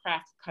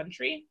Lovecraft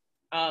Country,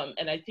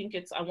 and I think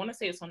I want to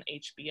say it's on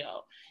HBO.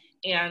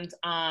 And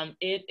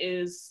it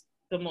is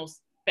the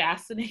most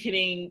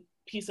fascinating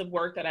piece of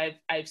work that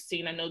I've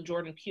seen. I know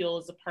Jordan Peele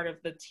is a part of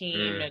the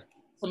team and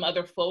some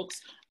other folks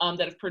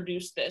that have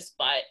produced this,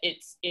 but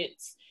it's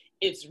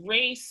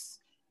race,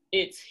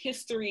 it's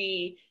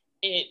history,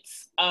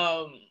 it's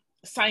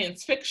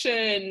science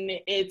fiction,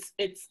 it's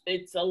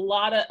a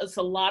lot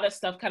of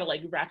stuff kind of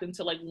like wrapped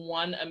into like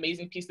one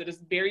amazing piece that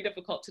is very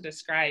difficult to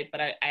describe, but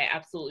I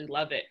absolutely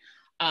love it.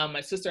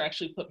 My sister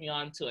actually put me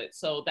on to it.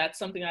 So that's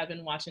something I've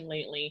been watching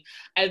lately.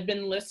 I've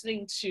been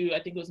listening to,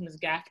 I think it was Ms.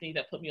 Gaffney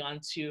that put me on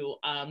to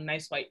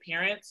Nice White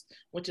Parents,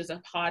 which is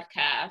a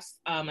podcast.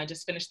 I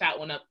just finished that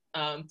one up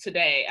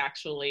today,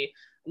 actually.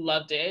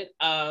 Loved it.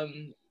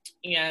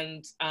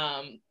 And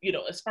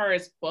as far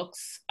as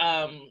books,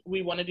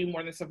 We Want to Do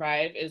More Than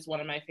Survive is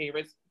one of my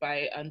favorites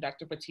by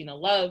Dr. Bettina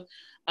Love,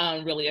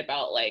 really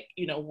about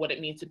what it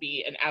means to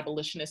be an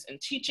abolitionist in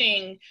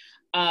teaching.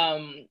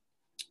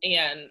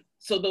 And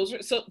so those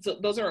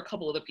are a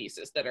couple of the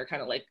pieces that are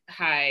kind of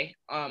high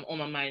on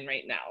my mind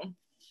right now.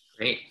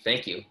 Great,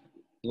 thank you.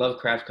 Love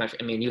Craft Country.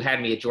 I mean, you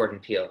had me at Jordan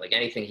Peele. Like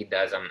anything he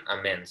does,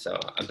 I'm in. So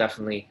I'll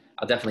definitely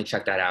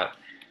check that out.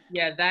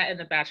 Yeah, that and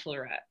The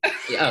Bachelorette.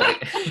 Yeah.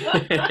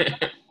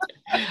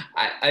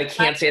 I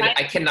can't say that.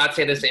 I cannot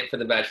say the same for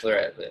The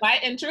Bachelorette. But. My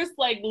interests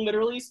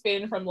literally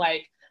spin from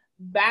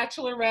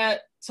Bachelorette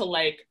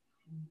to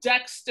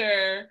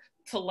Dexter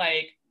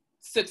to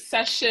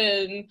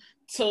Succession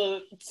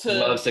to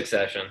love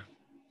Succession.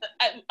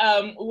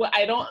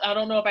 I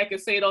don't know if I can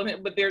say it on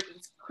it, but there's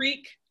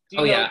Creek. Do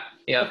you know?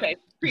 Yeah. Okay,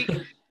 Creek.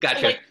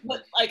 Gotcha.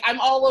 I'm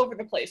all over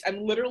the place.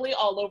 I'm literally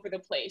all over the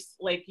place.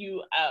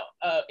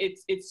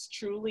 It's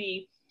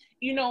truly,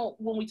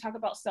 when we talk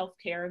about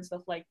self-care and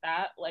stuff like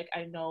that,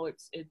 I know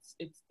it's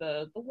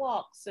the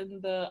walks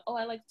and I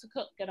like to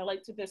cook and I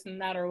like to this and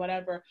that or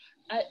whatever.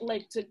 I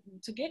like to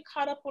get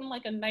caught up on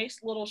a nice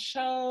little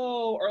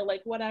show or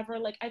whatever.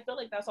 I feel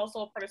that's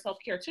also a part of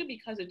self-care too,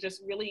 because it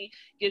just really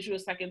gives you a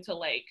second to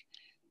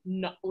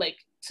not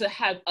to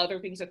have other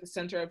things at the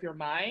center of your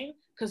mind,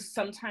 because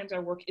sometimes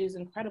our work is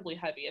incredibly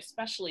heavy,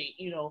 especially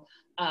the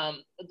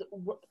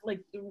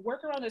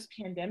work around this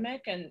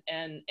pandemic and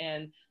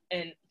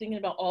thinking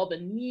about all the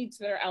needs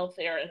that are out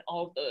there and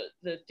all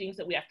the things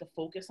that we have to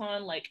focus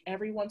on.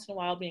 Every once in a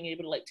while being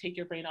able to take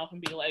your brain off and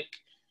be I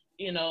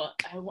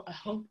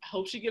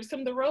hope she gives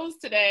him the rose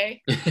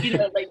today.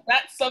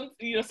 That's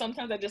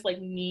sometimes I just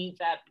need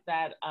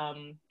that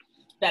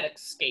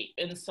escape.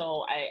 And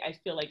so I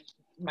feel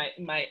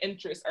my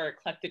interests are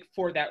eclectic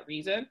for that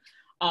reason.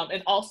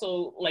 And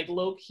also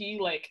low key,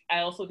 I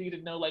also need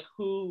to know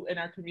who in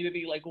our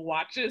community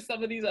watches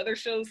some of these other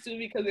shows too,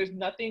 because there's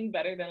nothing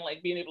better than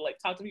being able to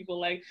talk to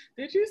people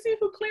did you see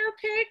who Claire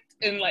picked?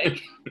 And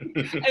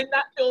and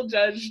not feel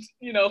judged,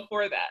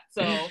 for that.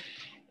 So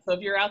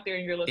if you're out there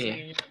and you're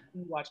listening,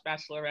 you watch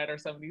Bachelorette or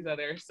some of these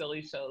other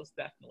silly shows,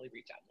 definitely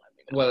reach out and let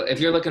me know. Well, if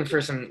you're looking for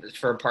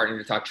a partner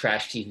to talk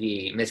trash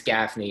TV, Miss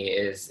Gaffney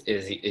is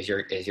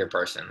your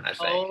person, I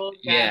think. Oh,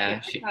 yeah.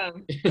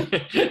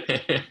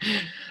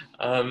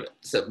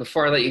 So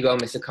before I let you go,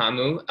 Ms.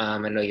 Akamu, I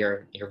know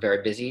you're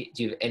very busy.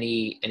 Do you have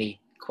any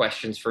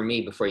questions for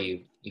me before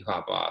you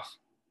hop off,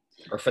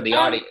 or for the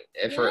audience,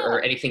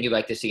 or anything you'd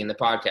like to see in the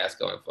podcast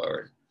going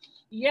forward?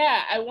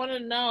 Yeah, I want to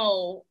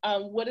know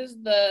what is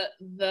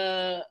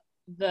the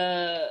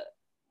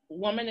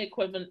woman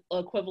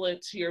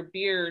equivalent to your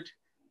beard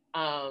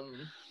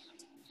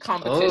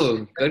competition?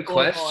 Oh, good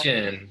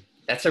question.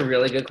 That's a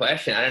really good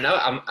question. I don't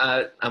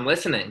know. I'm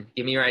listening.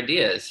 Give me your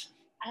ideas.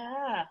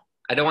 I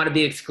don't want to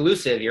be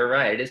exclusive. You're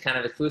right. It is kind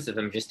of exclusive.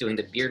 I'm just doing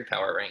the beard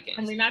power rankings.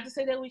 I mean, not to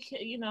say that we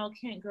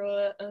can't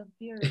grow a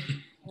beard.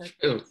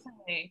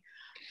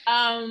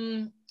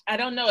 I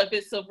don't know if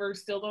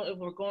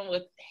we're going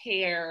with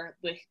hair,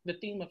 with the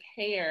theme of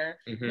hair,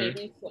 mm-hmm.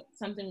 Maybe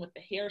something with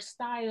the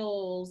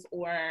hairstyles,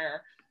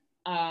 or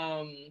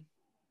I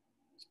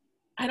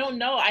don't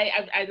know.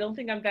 I don't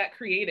think I'm that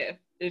creative.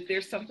 If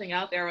there's something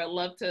out there, I'd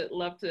love to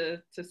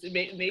see.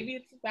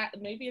 Maybe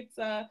it's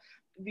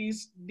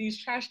these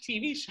trash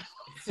TV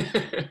shows.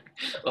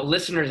 Well,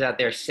 listeners out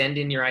there, send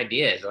in your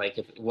ideas.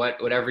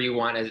 Whatever you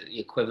want as the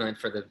equivalent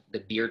for the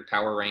beard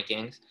power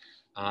rankings.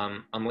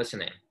 I'm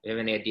listening. If you have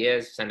any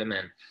ideas, send them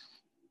in.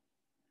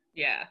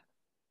 Yeah.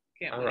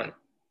 Can't wait. Right.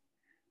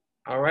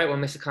 All right. Well,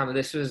 Ms. Akamu,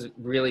 this was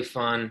really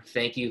fun.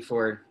 Thank you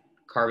for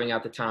carving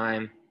out the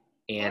time.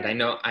 And I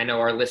know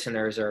our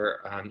listeners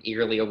are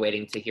eagerly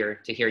awaiting to hear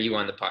you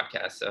on the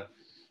podcast. So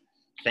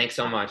thanks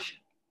so much.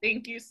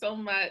 Thank you so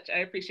much. I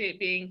appreciate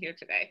being here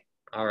today.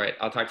 All right.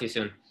 I'll talk to you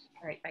soon.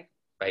 All right. Bye.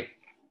 Bye.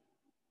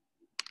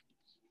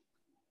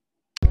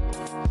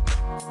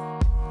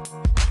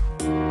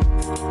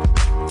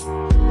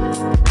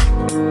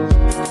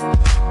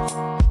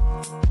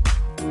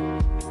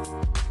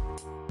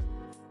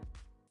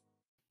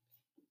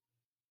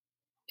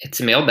 It's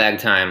mailbag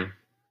time,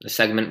 the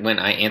segment when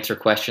I answer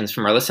questions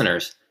from our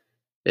listeners.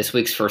 This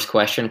week's first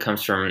question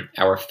comes from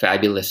our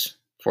fabulous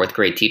fourth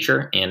grade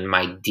teacher and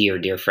my dear,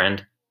 dear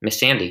friend, Miss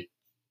Sandy.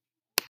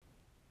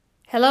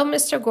 Hello,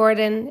 Mr.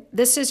 Gordon.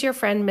 This is your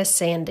friend, Miss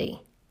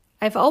Sandy.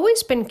 I've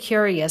always been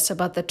curious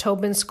about the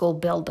Tobin School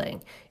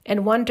building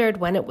and wondered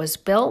when it was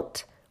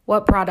built,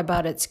 what brought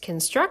about its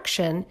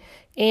construction,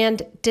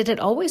 and did it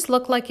always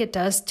look like it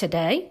does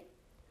today?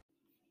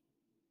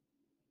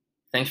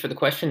 Thanks for the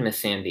question, Miss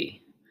Sandy.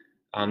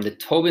 The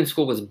Tobin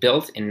School was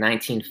built in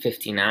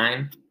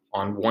 1959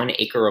 on 1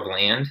 acre of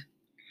land.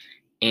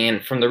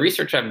 And from the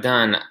research I've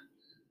done,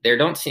 there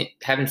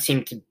haven't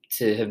seemed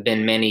to have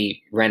been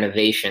many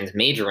renovations,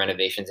 major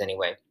renovations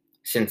anyway,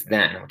 since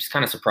then, which is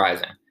kind of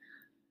surprising.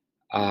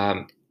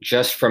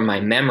 Just from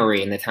my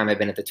memory and the time I've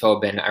been at the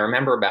Tobin, I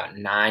remember about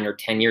 9 or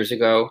 10 years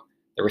ago,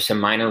 there were some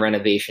minor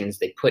renovations.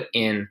 They put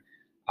in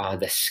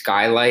the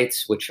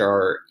skylights, which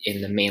are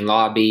in the main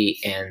lobby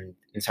and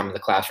in some of the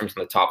classrooms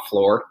on the top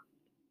floor.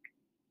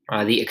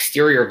 The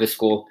exterior of the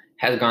school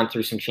has gone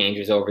through some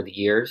changes over the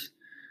years.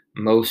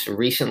 Most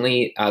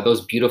recently,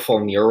 those beautiful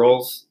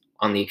murals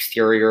on the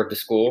exterior of the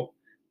school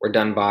were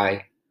done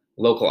by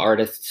local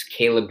artists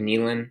Caleb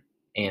Nealon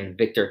and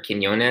Victor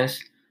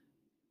Quinones.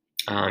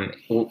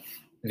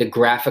 The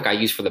graphic I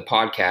use for the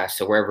podcast,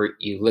 so wherever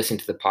you listen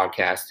to the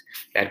podcast,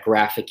 that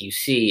graphic you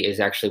see is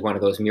actually one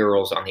of those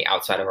murals on the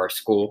outside of our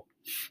school.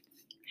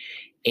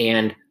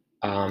 And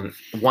another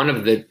one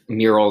of the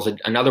murals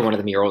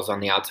on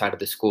the outside of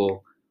the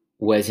school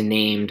was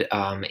named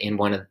in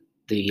one of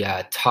the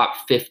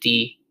top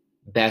 50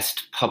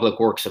 best public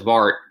works of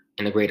art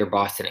in the greater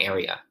Boston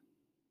area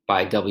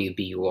by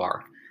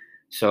WBUR.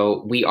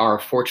 So we are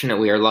fortunate,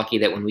 we are lucky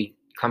that when we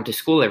come to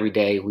school every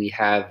day, we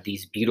have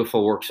these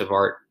beautiful works of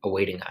art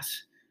awaiting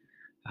us.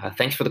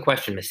 Thanks for the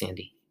question, Miss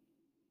Sandy.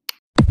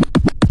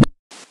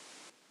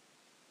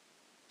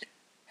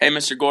 Hey,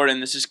 Mr. Gordon,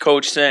 this is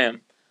Coach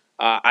Sam.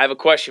 I have a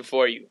question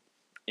for you,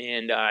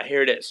 and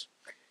here it is.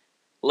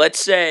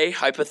 Let's say,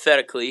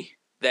 hypothetically,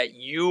 that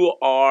you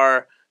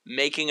are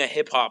making a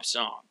hip-hop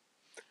song.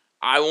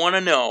 I want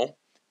to know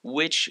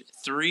which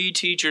 3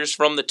 teachers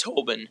from the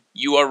Tobin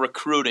you are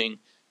recruiting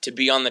to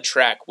be on the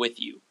track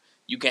with you.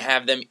 You can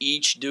have them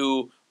each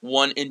do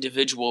one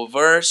individual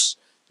verse.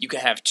 You can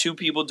have 2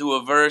 people do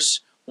a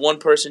verse, 1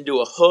 person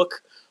do a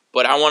hook.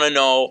 But I want to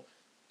know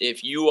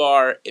if you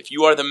are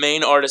the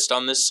main artist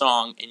on this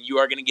song and you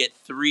are going to get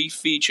 3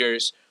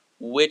 features,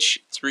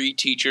 which 3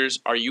 teachers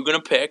are you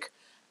going to pick?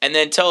 And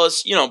then tell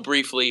us,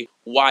 briefly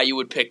why you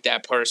would pick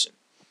that person.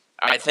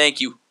 All right, thank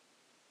you.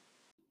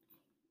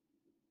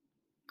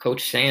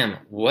 Coach Sam,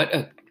 what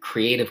a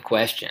creative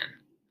question.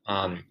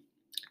 I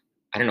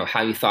don't know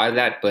how you thought of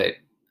that, but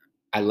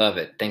I love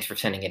it. Thanks for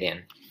sending it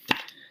in.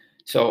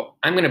 So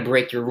I'm going to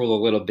break your rule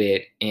a little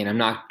bit, and I'm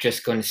not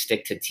just going to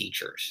stick to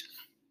teachers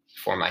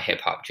for my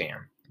hip hop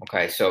jam.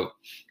 Okay, so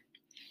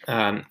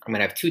I'm going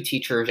to have 2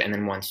 teachers and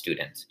then 1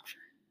 student.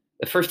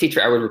 The first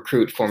teacher I would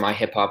recruit for my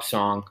hip hop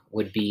song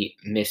would be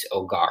Miss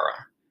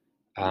O'Gara.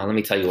 Let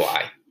me tell you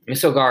why.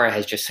 Miss O'Gara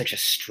has just such a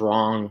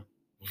strong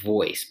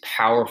voice,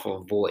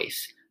 powerful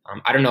voice.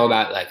 I don't know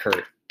about like her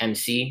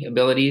MC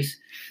abilities,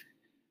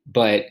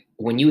 but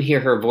when you hear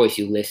her voice,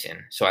 you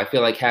listen. So I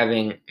feel like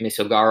having Miss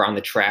O'Gara on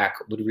the track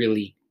would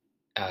really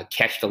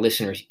catch the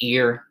listener's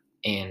ear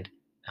and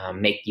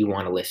make you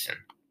want to listen.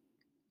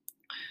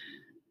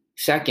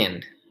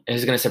 Second, and this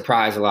is going to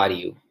surprise a lot of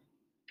you,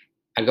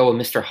 I go with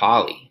Mr.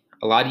 Holly.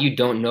 A lot of you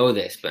don't know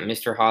this, but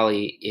Mr.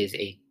 Holly is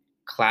a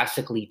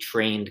classically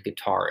trained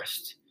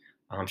guitarist.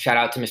 Shout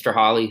out to Mr.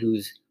 Holly,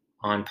 who's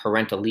on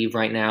parental leave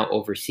right now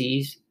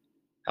overseas,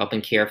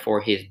 helping care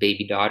for his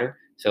baby daughter.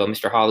 So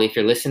Mr. Holly, if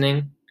you're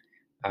listening,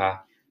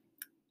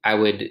 I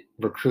would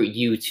recruit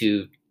you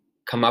to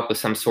come up with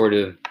some sort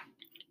of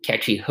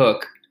catchy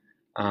hook,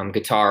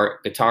 guitar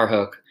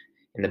hook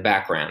in the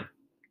background.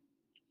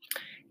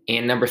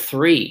 And number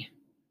 3,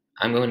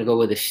 I'm going to go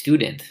with a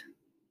student,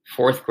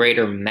 4th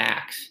grader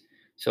Max.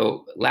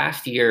 So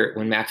last year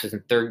when Max was in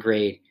 3rd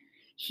grade,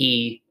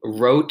 he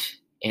wrote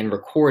and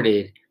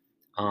recorded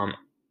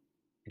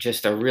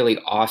just a really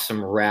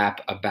awesome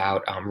rap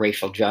about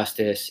racial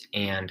justice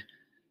and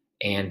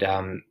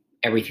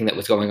everything that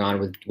was going on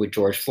with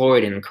George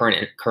Floyd and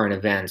current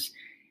events.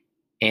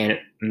 And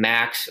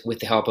Max, with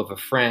the help of a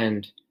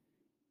friend,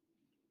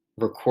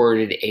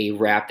 recorded a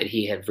rap that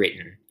he had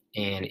written,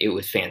 and it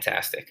was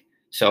fantastic.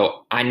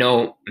 So I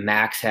know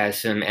Max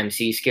has some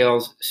MC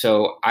skills,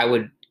 so I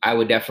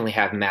would definitely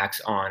have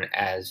Max on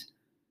as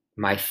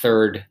my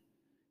 3rd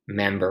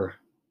member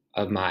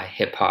of my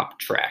hip hop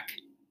track.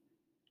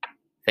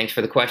 Thanks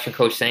for the question,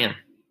 Coach Sam.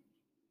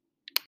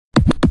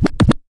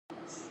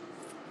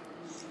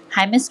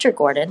 Hi, Mr.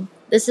 Gordon.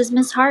 This is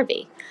Miss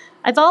Harvey.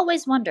 I've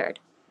always wondered,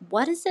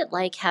 what is it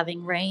like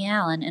having Ray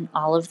Allen and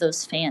all of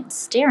those fans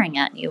staring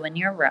at you in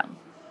your room?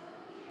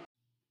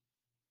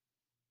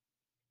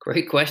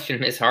 Great question,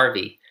 Miss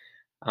Harvey.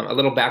 A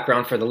little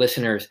background for the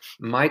listeners.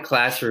 My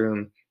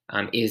classroom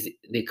is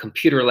the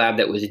computer lab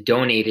that was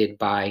donated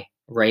by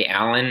Ray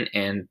Allen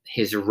and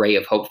his Ray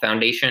of Hope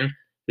Foundation. It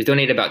was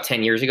donated about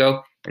 10 years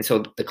ago. And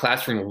so the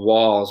classroom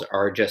walls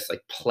are just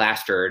like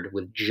plastered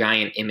with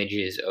giant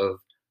images of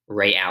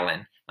Ray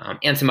Allen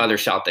and some other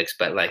Celtics,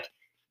 but like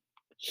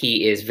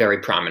he is very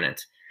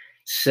prominent.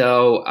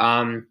 So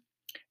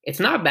it's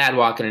not bad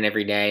walking in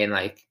every day and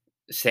like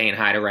saying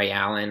hi to Ray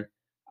Allen.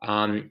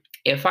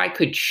 If I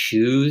could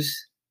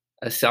choose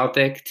a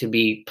Celtic to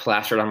be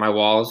plastered on my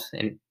walls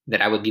and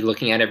that I would be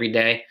looking at every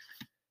day,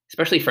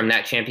 especially from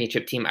that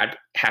championship team, I'd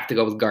have to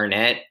go with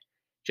Garnett.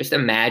 Just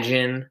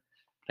imagine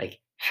like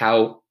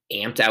how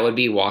amped I would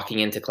be walking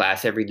into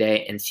class every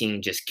day and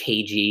seeing just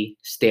KG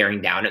staring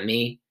down at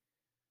me,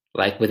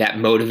 like with that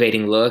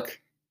motivating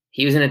look.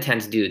 he was an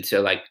intense dude.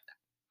 So like,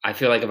 I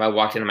feel like if I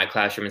walked into my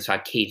classroom and saw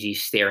KG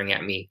staring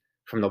at me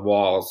from the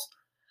walls,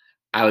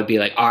 I would be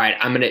like, all right,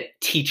 I'm going to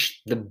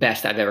teach the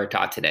best I've ever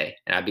taught today.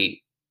 And I'd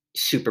be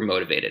super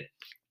motivated.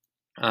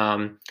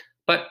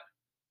 But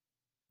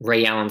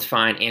Ray Allen's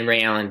fine. And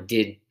Ray Allen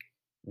did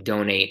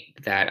donate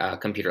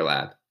that computer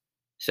lab.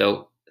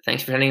 So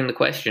thanks for sending in the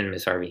question,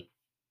 Ms. Harvey.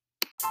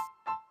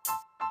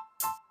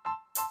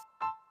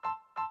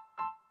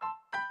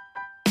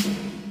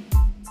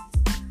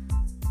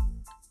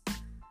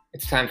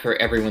 It's time for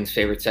everyone's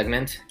favorite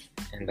segment.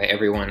 And by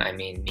everyone, I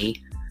mean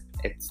me.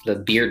 It's the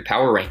beard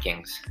power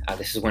rankings.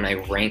 This is when I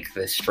rank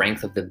the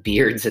strength of the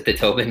beards at the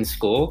Tobin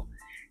School.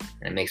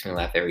 And it makes me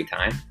laugh every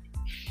time.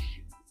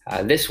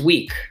 This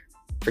week,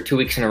 for 2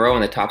 weeks in a row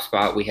in the top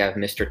spot, we have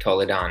Mr.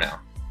 Toledano.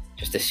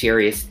 Just a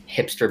serious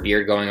hipster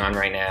beard going on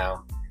right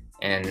now.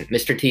 And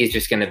Mr. T is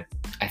just going to,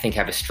 I think,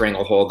 have a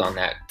stranglehold on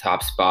that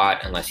top spot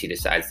unless he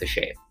decides to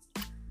shave.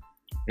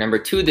 Number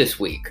 2 this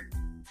week,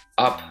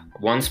 up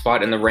 1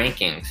 spot in the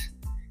rankings,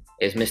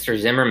 is Mr.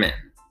 Zimmerman.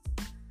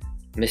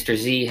 Mr.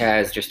 Z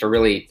has just a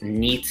really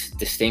neat,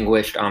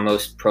 distinguished,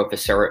 almost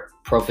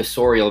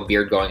professorial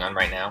beard going on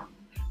right now.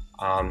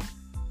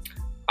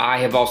 I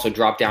have also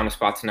dropped down a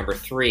spot to number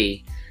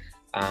 3,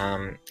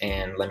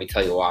 and let me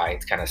tell you why.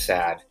 It's kind of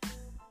sad.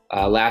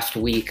 Last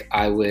week,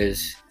 I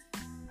was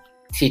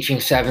teaching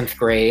 7th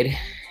grade,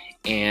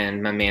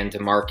 and my man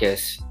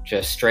DeMarcus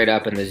just straight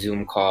up in the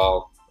Zoom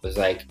call was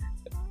like,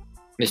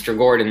 Mr.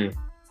 Gordon,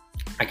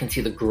 I can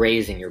see the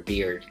grays in your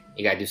beard.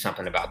 You got to do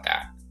something about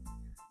that.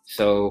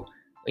 So,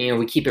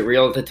 we keep it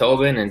real at the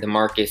Tobin, and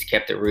DeMarcus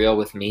kept it real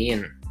with me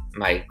and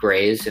my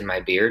grays in my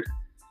beard.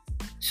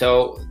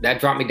 So that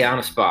dropped me down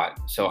a spot.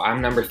 So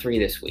I'm number 3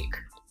 this week.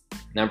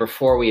 Number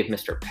 4, we have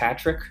Mr.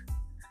 Patrick.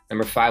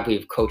 Number 5, we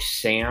have Coach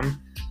Sam.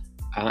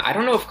 I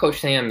don't know if Coach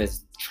Sam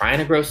is trying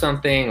to grow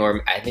something,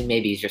 or I think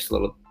maybe he's just a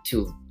little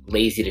too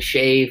lazy to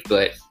shave,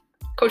 but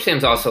Coach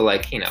Sam's also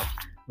like,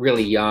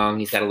 really young.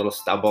 He's got a little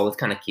stubble. It's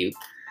kind of cute.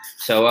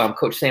 So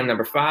Coach Sam,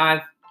 number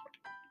 5.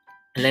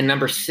 And then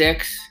number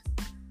 6,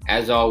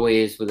 as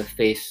always, with a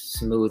face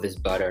smooth as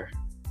butter,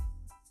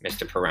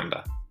 Mr.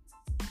 Paremba.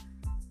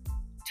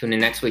 Tune in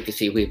next week to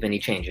see if we have any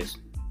changes.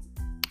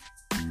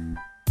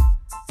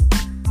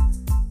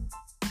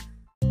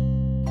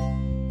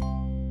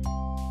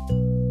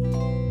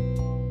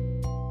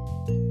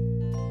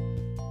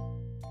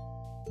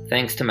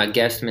 Thanks to my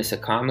guest, Ms.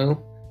 Akamu.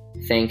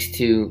 Thanks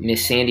to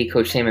Ms. Sandy,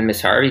 Coach Sam, and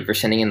Ms. Harvey for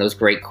sending in those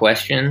great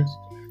questions.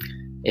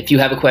 If you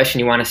have a question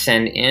you want to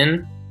send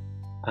in,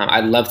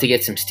 I'd love to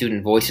get some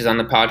student voices on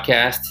the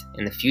podcast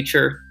in the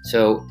future.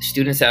 So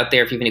students out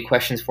there, if you have any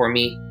questions for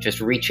me,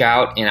 just reach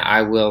out and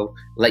I will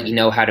let you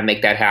know how to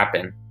make that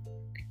happen.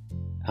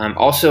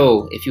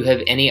 Also, if you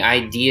have any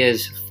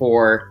ideas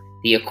for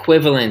the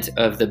equivalent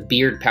of the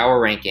beard power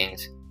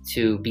rankings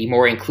to be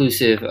more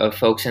inclusive of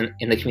folks in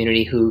the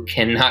community who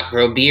cannot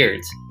grow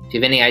beards, if you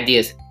have any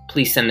ideas,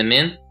 please send them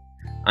in.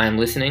 I'm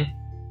listening.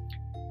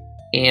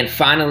 And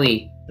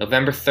finally,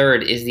 November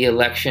 3rd is the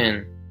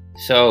election.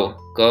 So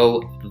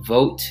go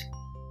vote.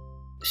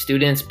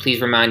 Students,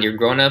 please remind your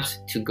grown-ups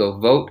to go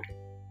vote.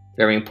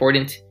 Very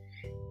important.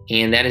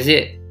 And that is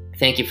it.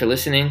 Thank you for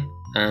listening.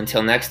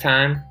 Until next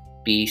time,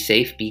 be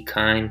safe, be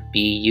kind,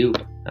 be you.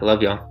 I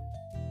love y'all.